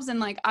themselves. And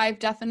like I've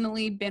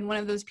definitely been one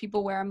of those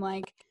people where I'm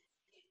like,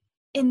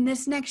 in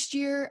this next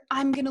year,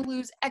 I'm going to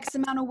lose X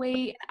amount of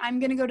weight. I'm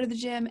going to go to the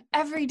gym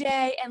every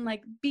day and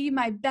like be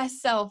my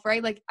best self,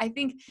 right? Like I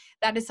think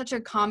that is such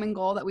a common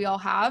goal that we all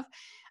have.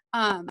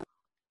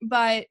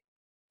 But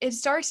it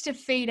starts to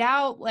fade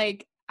out.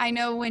 Like I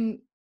know when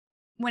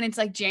it's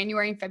like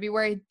January and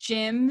February,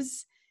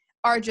 gyms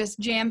are just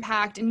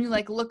jam-packed, and you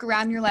like look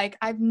around, you're like,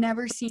 I've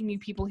never seen you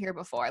people here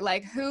before.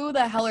 Like, who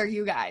the hell are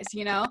you guys,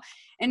 you know?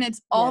 And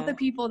it's all the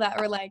people that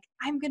are like,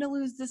 I'm gonna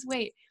lose this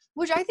weight,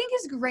 which I think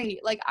is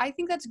great. Like, I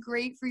think that's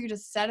great for you to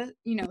set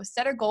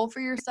a goal for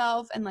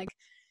yourself and like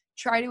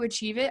try to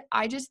achieve it.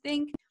 I just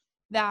think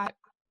that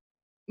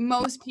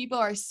most people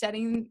are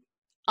setting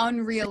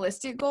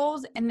unrealistic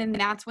goals, and then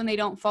that's when they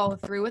don't follow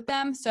through with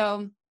them.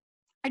 So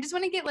I just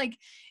want to get like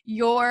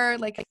your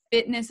like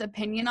fitness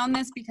opinion on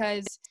this,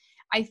 because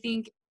I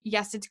think,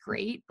 yes, it's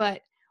great,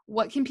 but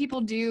what can people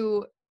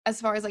do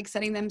as far as like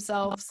setting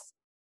themselves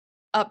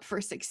up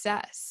for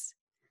success?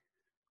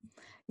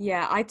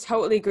 Yeah, I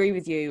totally agree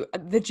with you.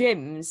 The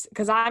gyms,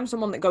 because I'm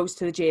someone that goes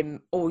to the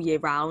gym all year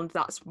round.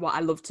 That's what I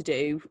love to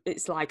do.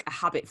 It's like a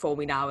habit for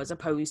me now, as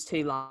opposed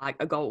to like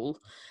a goal.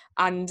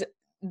 And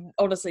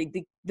honestly,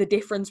 the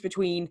difference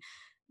between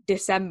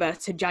December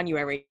to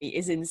January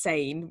is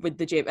insane with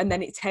the gym, and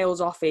then it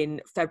tails off in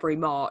February,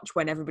 March,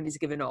 when everybody's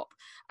given up.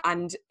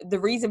 And the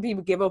reason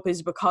people give up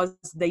is because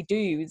they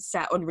do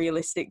set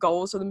unrealistic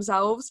goals for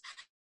themselves.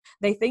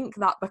 They think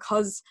that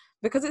because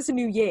it's a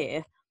new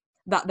year,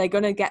 that they're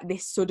gonna get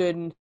this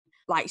sudden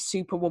like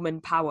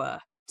superwoman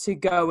power to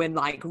go and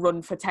like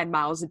run for 10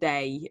 miles a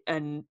day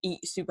and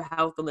eat super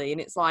healthily.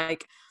 And it's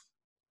like,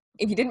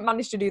 if you didn't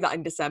manage to do that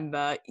in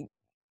December,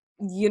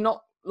 you're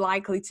not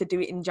likely to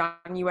do it in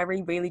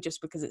January, really,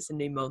 just because it's a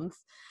new month.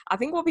 I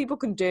think what people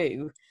can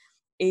do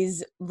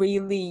is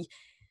really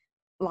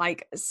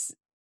like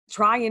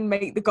try and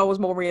make the goals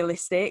more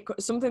realistic.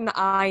 Something that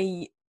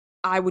I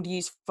would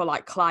use for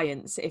like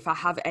clients, if I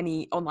have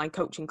any online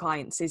coaching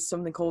clients, is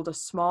something called a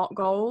SMART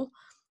goal.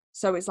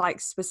 So it's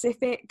like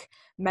specific,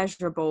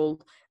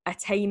 measurable,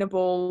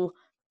 attainable,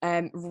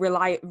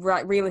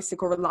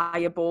 realistic or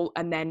reliable,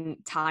 and then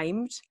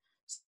timed.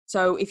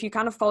 So if you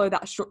kind of follow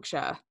that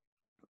structure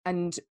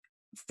and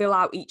fill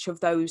out each of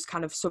those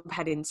kind of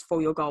subheadings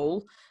for your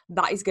goal,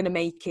 that is going to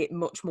make it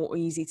much more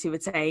easy to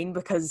attain,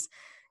 because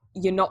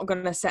you're not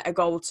going to set a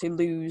goal to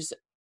lose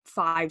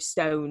 5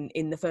 stone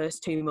in the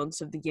first 2 months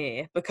of the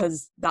year,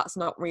 because that's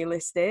not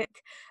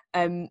realistic.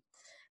 But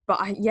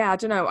I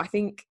don't know. I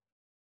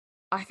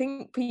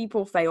think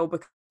people fail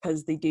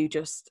because they do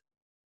just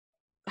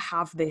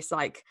have this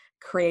like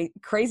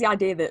crazy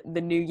idea that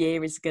the new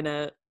year is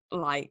gonna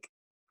like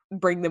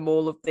bring them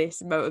all of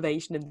this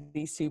motivation and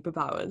these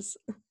superpowers.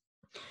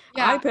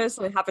 I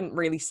personally haven't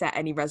really set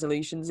any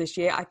resolutions this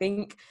year. I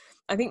think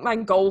my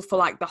goal for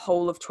like the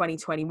whole of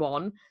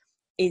 2021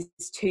 is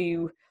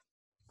to,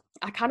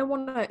 I kind of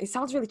want to, it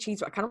sounds really cheesy,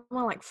 but I kind of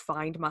want to like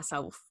find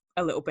myself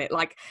a little bit.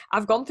 Like,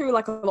 I've gone through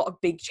like a lot of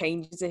big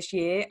changes this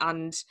year,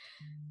 and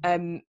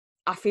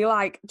I feel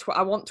like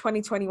I want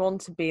 2021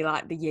 to be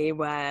like the year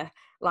where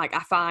like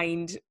I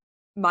find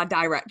my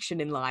direction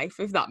in life,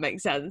 if that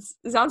makes sense.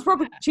 It sounds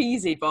probably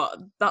cheesy, but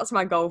that's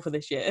my goal for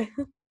this year.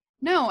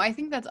 No, I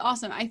think that's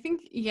awesome. I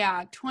think,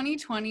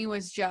 2020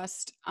 was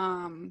just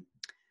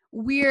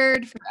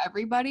weird for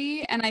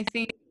everybody. And I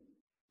think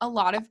a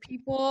lot of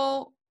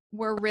people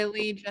were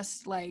really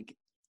just like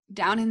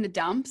down in the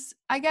dumps,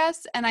 I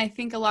guess. And I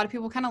think a lot of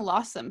people kind of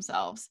lost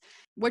themselves,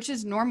 which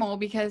is normal,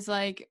 because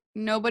like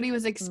nobody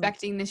was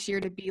expecting this year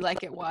to be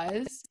like it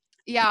was.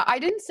 Yeah, I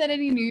didn't set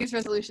any New Year's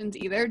resolutions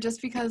either,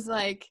 just because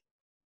like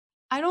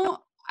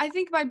I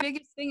think my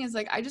biggest thing is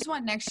like, I just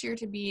want next year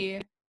to be,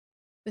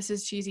 this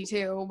is cheesy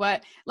too,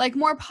 but like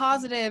more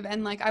positive,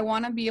 and like I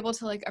want to be able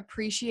to like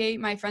appreciate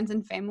my friends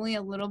and family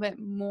a little bit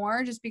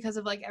more, just because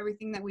of like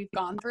everything that we've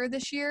gone through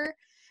this year.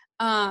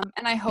 And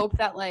I hope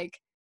that like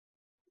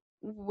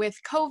with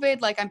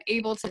COVID, like I'm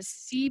able to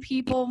see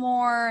people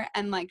more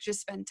and like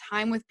just spend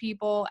time with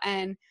people,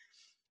 and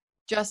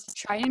just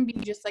try and be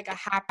just like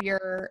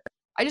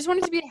I just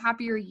wanted to be a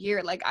happier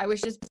year. Like, I was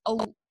just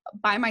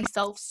by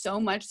myself so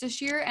much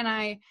this year, and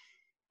I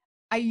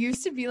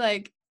used to be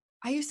like,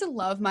 I used to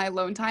love my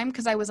alone time,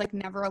 because I was like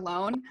never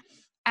alone,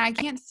 and I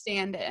can't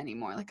stand it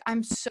anymore. Like,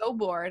 I'm so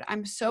bored.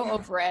 I'm so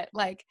over it.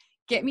 Like,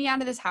 get me out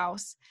of this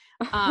house.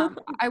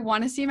 I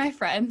want to see my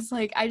friends.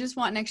 Like, I just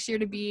want next year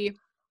to be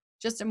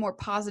just a more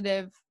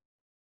positive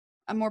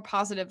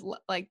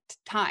like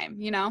time,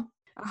 you know?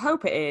 I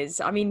hope it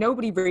is. I mean,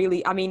 nobody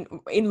really, I mean,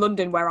 in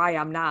London where I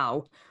am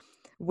now,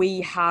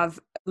 we have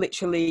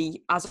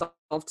literally, as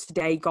of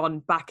today, gone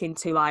back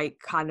into like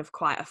kind of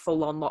quite a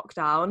full-on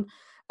lockdown.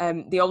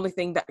 The only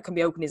thing that can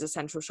be open is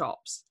essential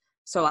shops.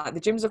 So like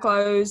the gyms are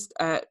closed,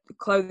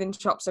 clothing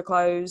shops are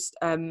closed,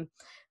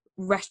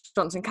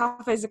 restaurants and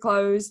cafes are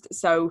closed.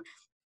 So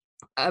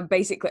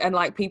basically, and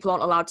like people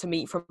aren't allowed to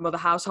meet from other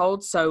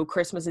households. So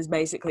Christmas is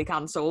basically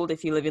cancelled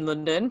if you live in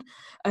London.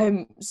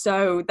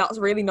 So that's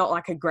really not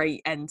like a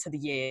great end to the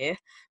year.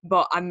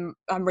 But I'm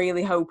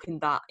really hoping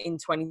that in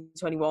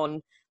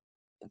 2021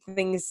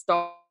 things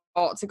start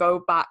to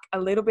go back a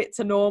little bit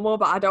to normal.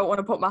 But I don't want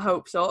to put my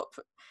hopes up.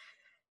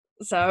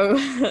 So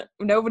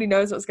nobody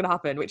knows what's going to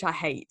happen, which I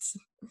hate.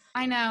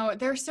 I know,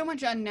 there's so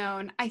much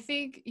unknown. I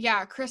think,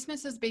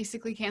 Christmas is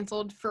basically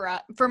canceled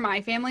for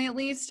my family, at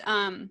least.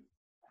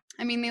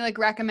 I mean, they like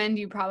recommend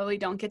you probably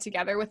don't get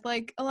together with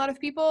like a lot of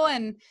people,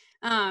 and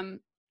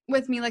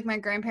with me, like my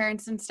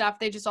grandparents and stuff,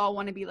 they just all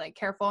want to be like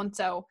careful. And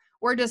so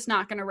we're just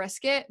not going to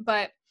risk it.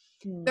 But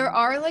there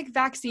are like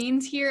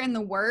vaccines here in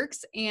the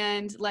works,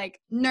 and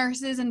like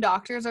nurses and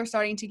doctors are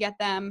starting to get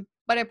them,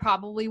 but it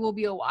probably will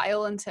be a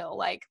while until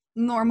like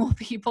normal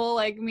people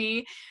like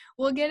me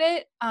will get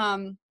it.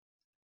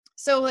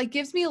 So like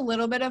gives me a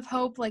little bit of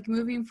hope, like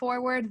moving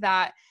forward,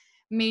 that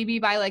maybe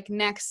by like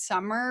next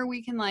summer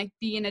we can like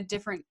be in a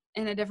different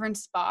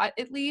spot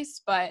at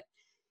least. But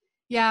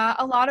yeah,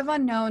 a lot of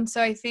unknowns.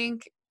 So I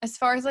think as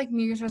far as like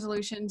New Year's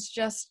resolutions,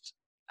 just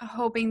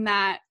hoping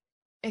that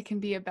it can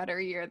be a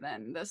better year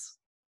than this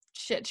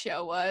shit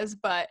show was.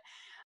 But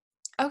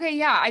okay,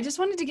 yeah, I just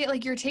wanted to get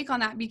like your take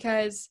on that,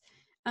 because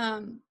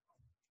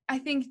I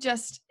think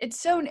just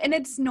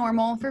it's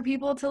normal for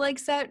people to like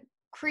set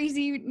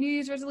crazy New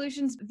Year's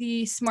resolutions.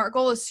 The SMART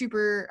goal is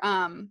super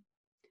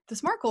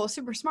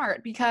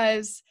smart,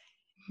 because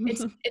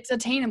it's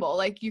attainable.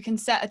 Like you can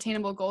set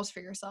attainable goals for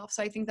yourself.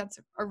 So I think that's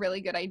a really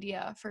good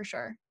idea for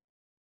sure.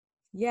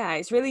 Yeah,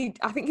 it's really,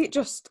 I think it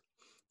just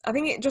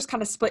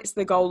kind of splits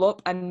the goal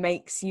up and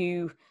makes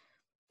it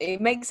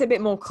a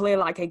bit more clear,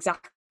 like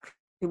exactly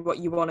what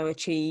you want to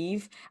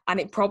achieve. And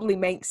it probably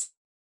makes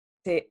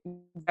it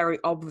very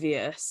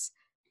obvious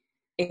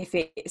if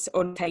it's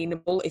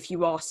unattainable, if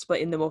you are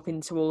splitting them up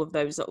into all of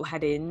those little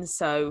headings.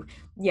 So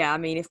yeah, I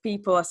mean, if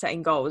people are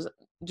setting goals,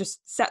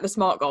 just set the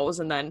SMART goals,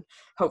 and then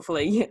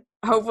hopefully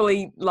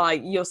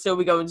like you'll still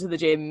be going to the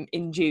gym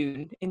in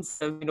June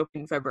instead of up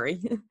in February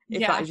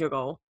if that is your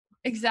goal.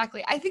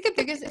 Exactly. I think the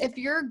biggest, if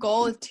your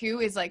goal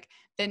is like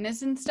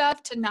fitness and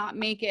stuff, to not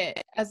make it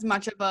as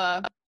much of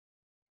a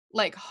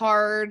like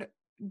hard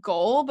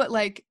goal, but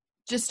like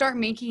just start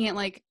making it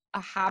like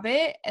a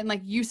habit. And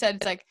like you said,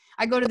 it's like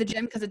I go to the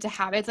gym because it's a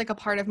habit. It's like a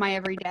part of my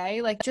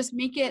everyday. Like just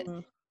make it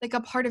like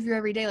a part of your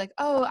everyday. Like,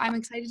 oh, I'm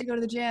excited to go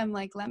to the gym.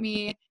 Like let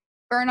me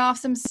burn off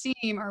some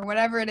steam or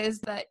whatever it is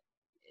that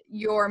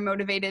you're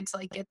motivated to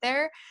like get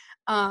there.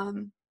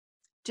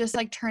 Just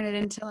like turn it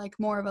into like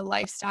more of a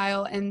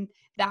lifestyle, and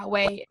that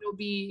way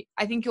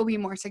I think you'll be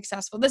more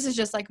successful. This is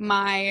just like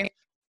my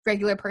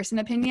regular person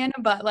opinion,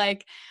 but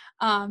like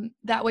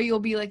that way you'll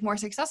be like more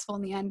successful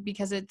in the end,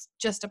 because it's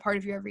just a part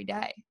of your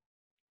everyday.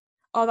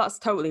 Oh, that's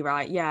totally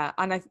right. Yeah.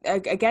 And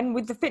again,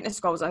 with the fitness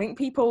goals, I think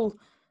people,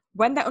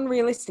 when they're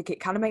unrealistic, it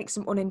kind of makes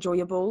them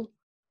unenjoyable.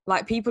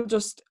 Like people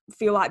just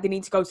feel like they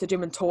need to go to the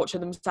gym and torture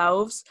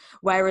themselves,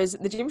 whereas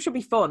the gym should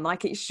be fun.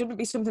 Like it shouldn't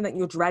be something that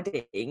you're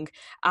dreading.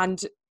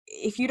 And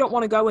if you don't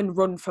want to go and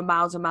run for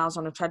miles and miles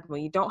on a treadmill,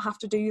 you don't have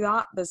to do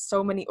that. There's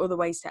so many other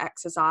ways to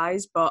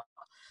exercise. But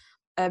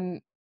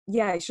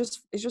yeah, it's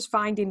just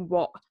finding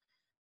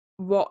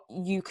what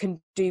you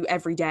can do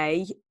every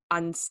day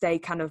and stay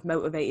kind of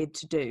motivated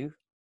to do.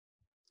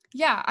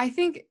 Yeah, I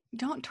think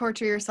don't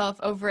torture yourself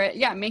over it.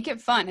 Yeah, make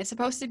it fun. It's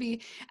supposed to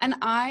be. And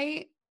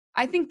I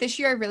think this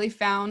year I really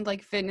found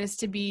like fitness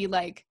to be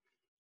like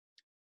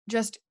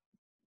just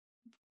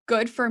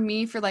good for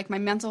me, for like my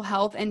mental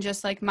health and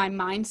just like my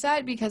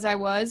mindset, because I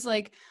was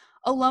like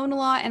alone a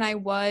lot, and I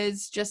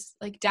was just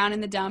like down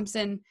in the dumps,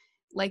 and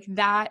like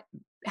that,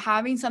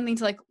 having something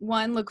to like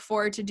look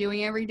forward to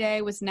doing every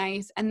day was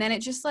nice. And then it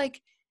just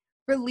like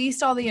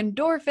released all the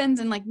endorphins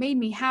and like made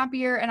me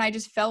happier, and I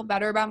just felt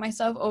better about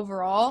myself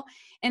overall,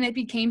 and it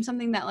became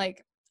something that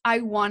like I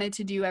wanted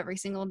to do every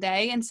single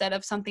day, instead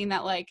of something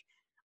that like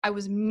I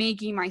was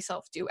making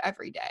myself do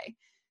every day.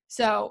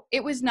 So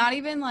it was not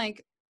even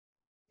like,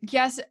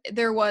 yes,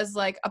 there was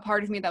like a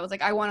part of me that was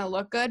like, I want to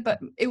look good, but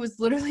it was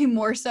literally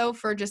more so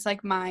for just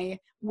like my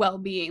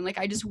well-being. Like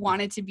I just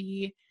wanted to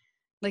be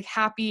like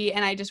happy,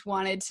 and I just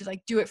wanted to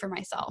like do it for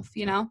myself,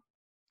 you know?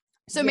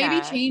 So maybe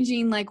Yeah.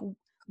 changing like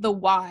the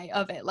why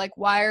of it. Like,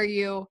 why are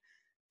you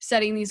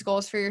setting these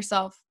goals for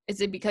yourself?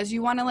 Is it because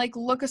you want to like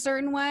look a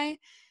certain way?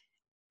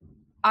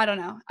 I don't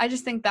know. I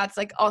just think that's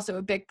like also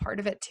a big part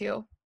of it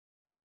too.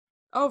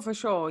 Oh, for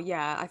sure.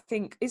 Yeah. I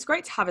think it's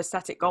great to have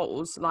aesthetic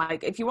goals.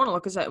 Like if you want to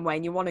look a certain way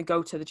and you want to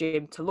go to the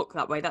gym to look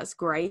that way, that's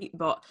great.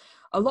 But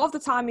a lot of the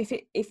time,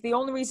 if the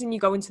only reason you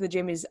go into the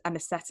gym is an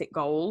aesthetic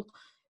goal,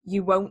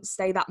 you won't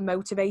stay that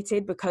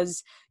motivated,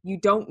 because you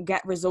don't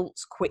get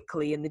results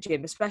quickly in the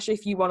gym, especially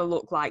if you want to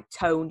look like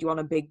toned, you want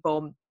a big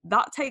bum.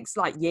 That takes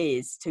like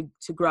years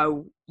to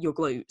grow your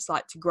glutes,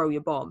 like to grow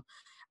your bum.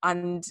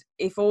 And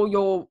if all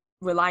you're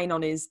relying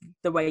on is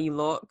the way you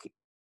look,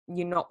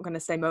 you're not going to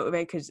stay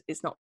motivated, because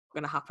it's not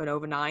going to happen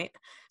overnight.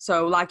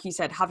 So like you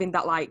said, having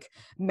that like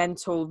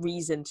mental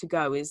reason to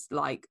go is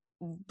like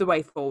the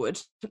way forward.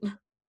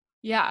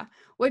 Yeah.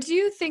 What do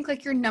you think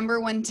like your number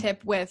one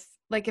tip with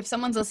like if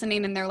someone's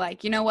listening and they're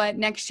like, you know what,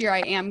 next year I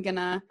am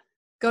gonna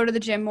go to the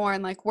gym more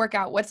and like work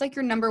out. What's like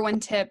your number one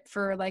tip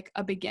for like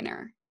a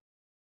beginner?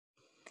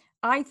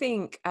 I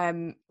think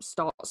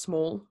start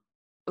small.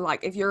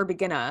 Like if you're a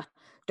beginner,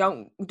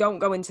 don't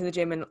go into the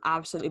gym and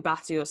absolutely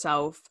batter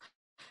yourself.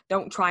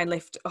 Don't try and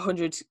lift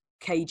 100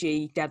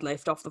 kg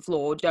deadlift off the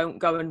floor. Don't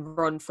go and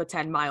run for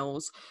 10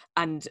 miles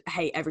and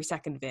hate every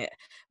second of it.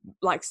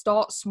 Like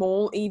start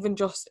small, even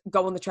just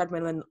go on the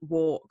treadmill and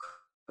walk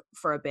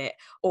for a bit,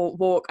 or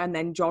walk and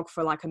then jog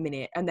for like a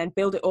minute, and then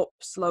build it up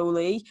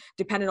slowly,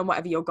 depending on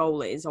whatever your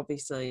goal is,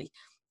 obviously.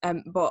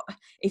 But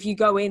if you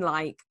go in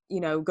like,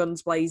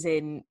 guns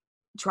blazing,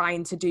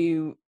 trying to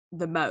do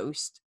the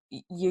most,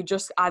 you're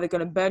just either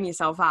going to burn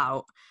yourself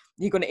out,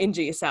 you're going to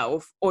injure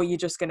yourself, or you're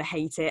just going to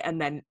hate it and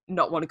then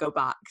not want to go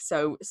back.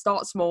 So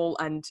start small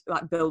and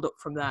like build up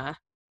from there.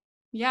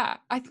 Yeah,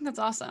 I think that's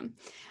awesome.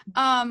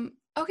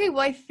 Okay, well,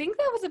 I think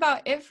that was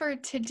about it for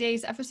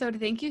today's episode.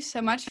 Thank you so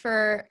much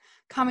for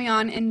coming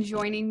on and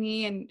joining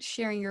me and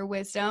sharing your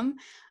wisdom.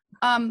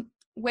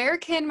 Where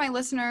can my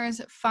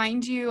listeners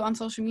find you on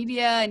social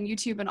media and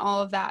YouTube and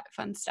all of that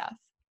fun stuff?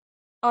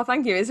 Oh,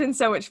 thank you. It's been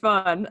so much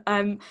fun.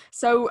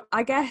 So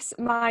I guess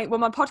my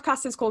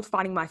podcast is called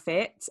Finding My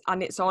Fit,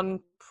 and it's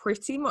on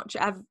pretty much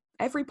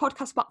every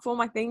podcast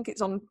platform. I think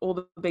it's on all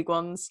the big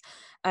ones.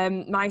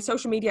 My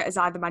social media is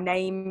either my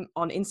name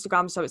on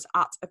Instagram, so it's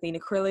at Athina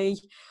Crilley,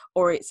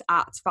 or it's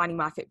at Finding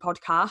My Fit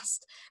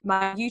Podcast.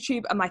 My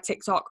YouTube and my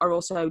TikTok are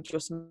also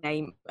just my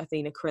name,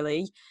 Athina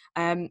Crilley.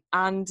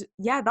 And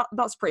yeah,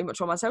 that's pretty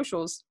much all my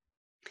socials.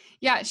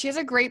 Yeah, she has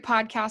a great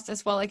podcast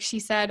as well. Like she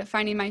said,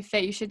 Finding My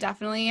Fit. You should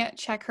definitely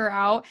check her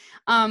out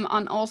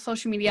on all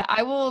social media.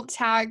 I will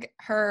tag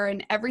her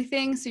and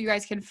everything so you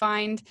guys can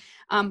find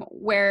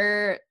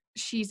where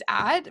she's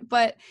at.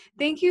 But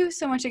thank you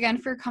so much again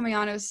for coming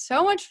on. It was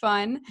so much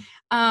fun.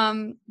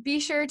 Be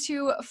sure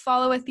to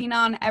follow Athina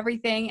on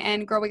everything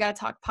and Girl We Gotta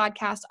Talk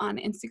podcast on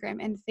Instagram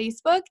and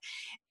Facebook.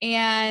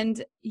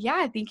 And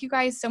yeah, thank you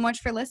guys so much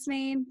for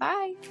listening.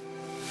 Bye.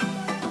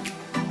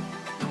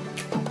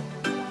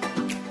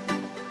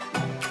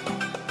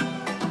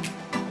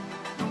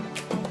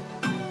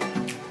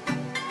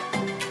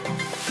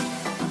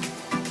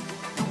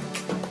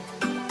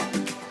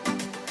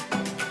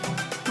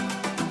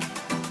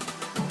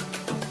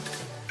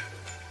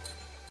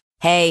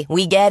 Hey,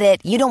 we get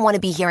it. You don't want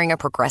to be hearing a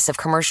Progressive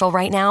commercial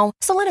right now,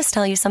 so let us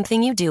tell you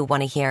something you do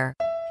want to hear.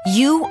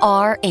 You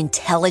are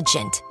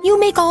intelligent. You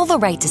make all the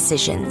right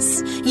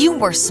decisions. You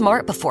were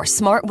smart before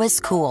smart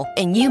was cool,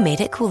 and you made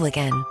it cool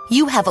again.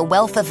 You have a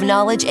wealth of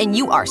knowledge, and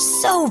you are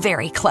so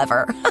very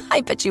clever.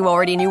 I bet you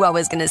already knew I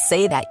was going to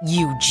say that,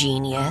 you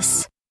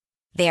genius.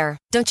 There,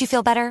 don't you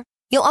feel better?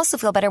 You'll also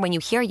feel better when you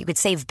hear you could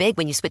save big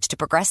when you switch to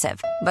Progressive.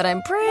 But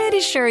I'm pretty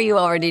sure you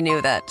already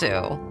knew that,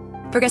 too.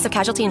 Progressive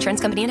Casualty Insurance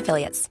Company and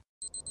Affiliates.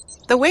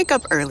 The wake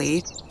up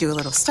early, do a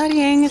little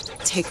studying,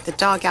 take the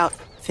dog out,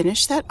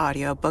 finish that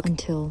audiobook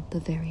until the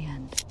very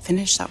end.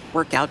 Finish that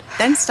workout,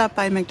 then stop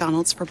by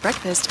McDonald's for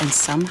breakfast and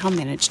somehow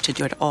manage to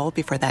do it all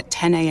before that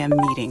 10 a.m.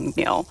 meeting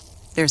meal.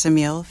 There's a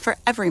meal for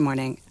every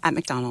morning at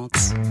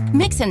McDonald's.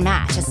 Mix and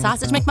match a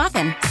sausage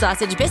McMuffin,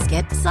 sausage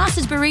biscuit,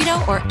 sausage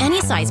burrito, or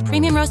any size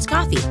premium roast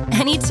coffee.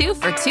 Any two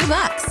for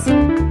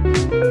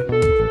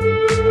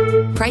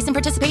 $2. Price and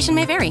participation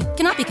may vary.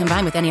 Cannot be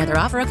combined with any other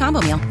offer or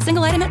combo meal.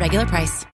 Single item at regular price.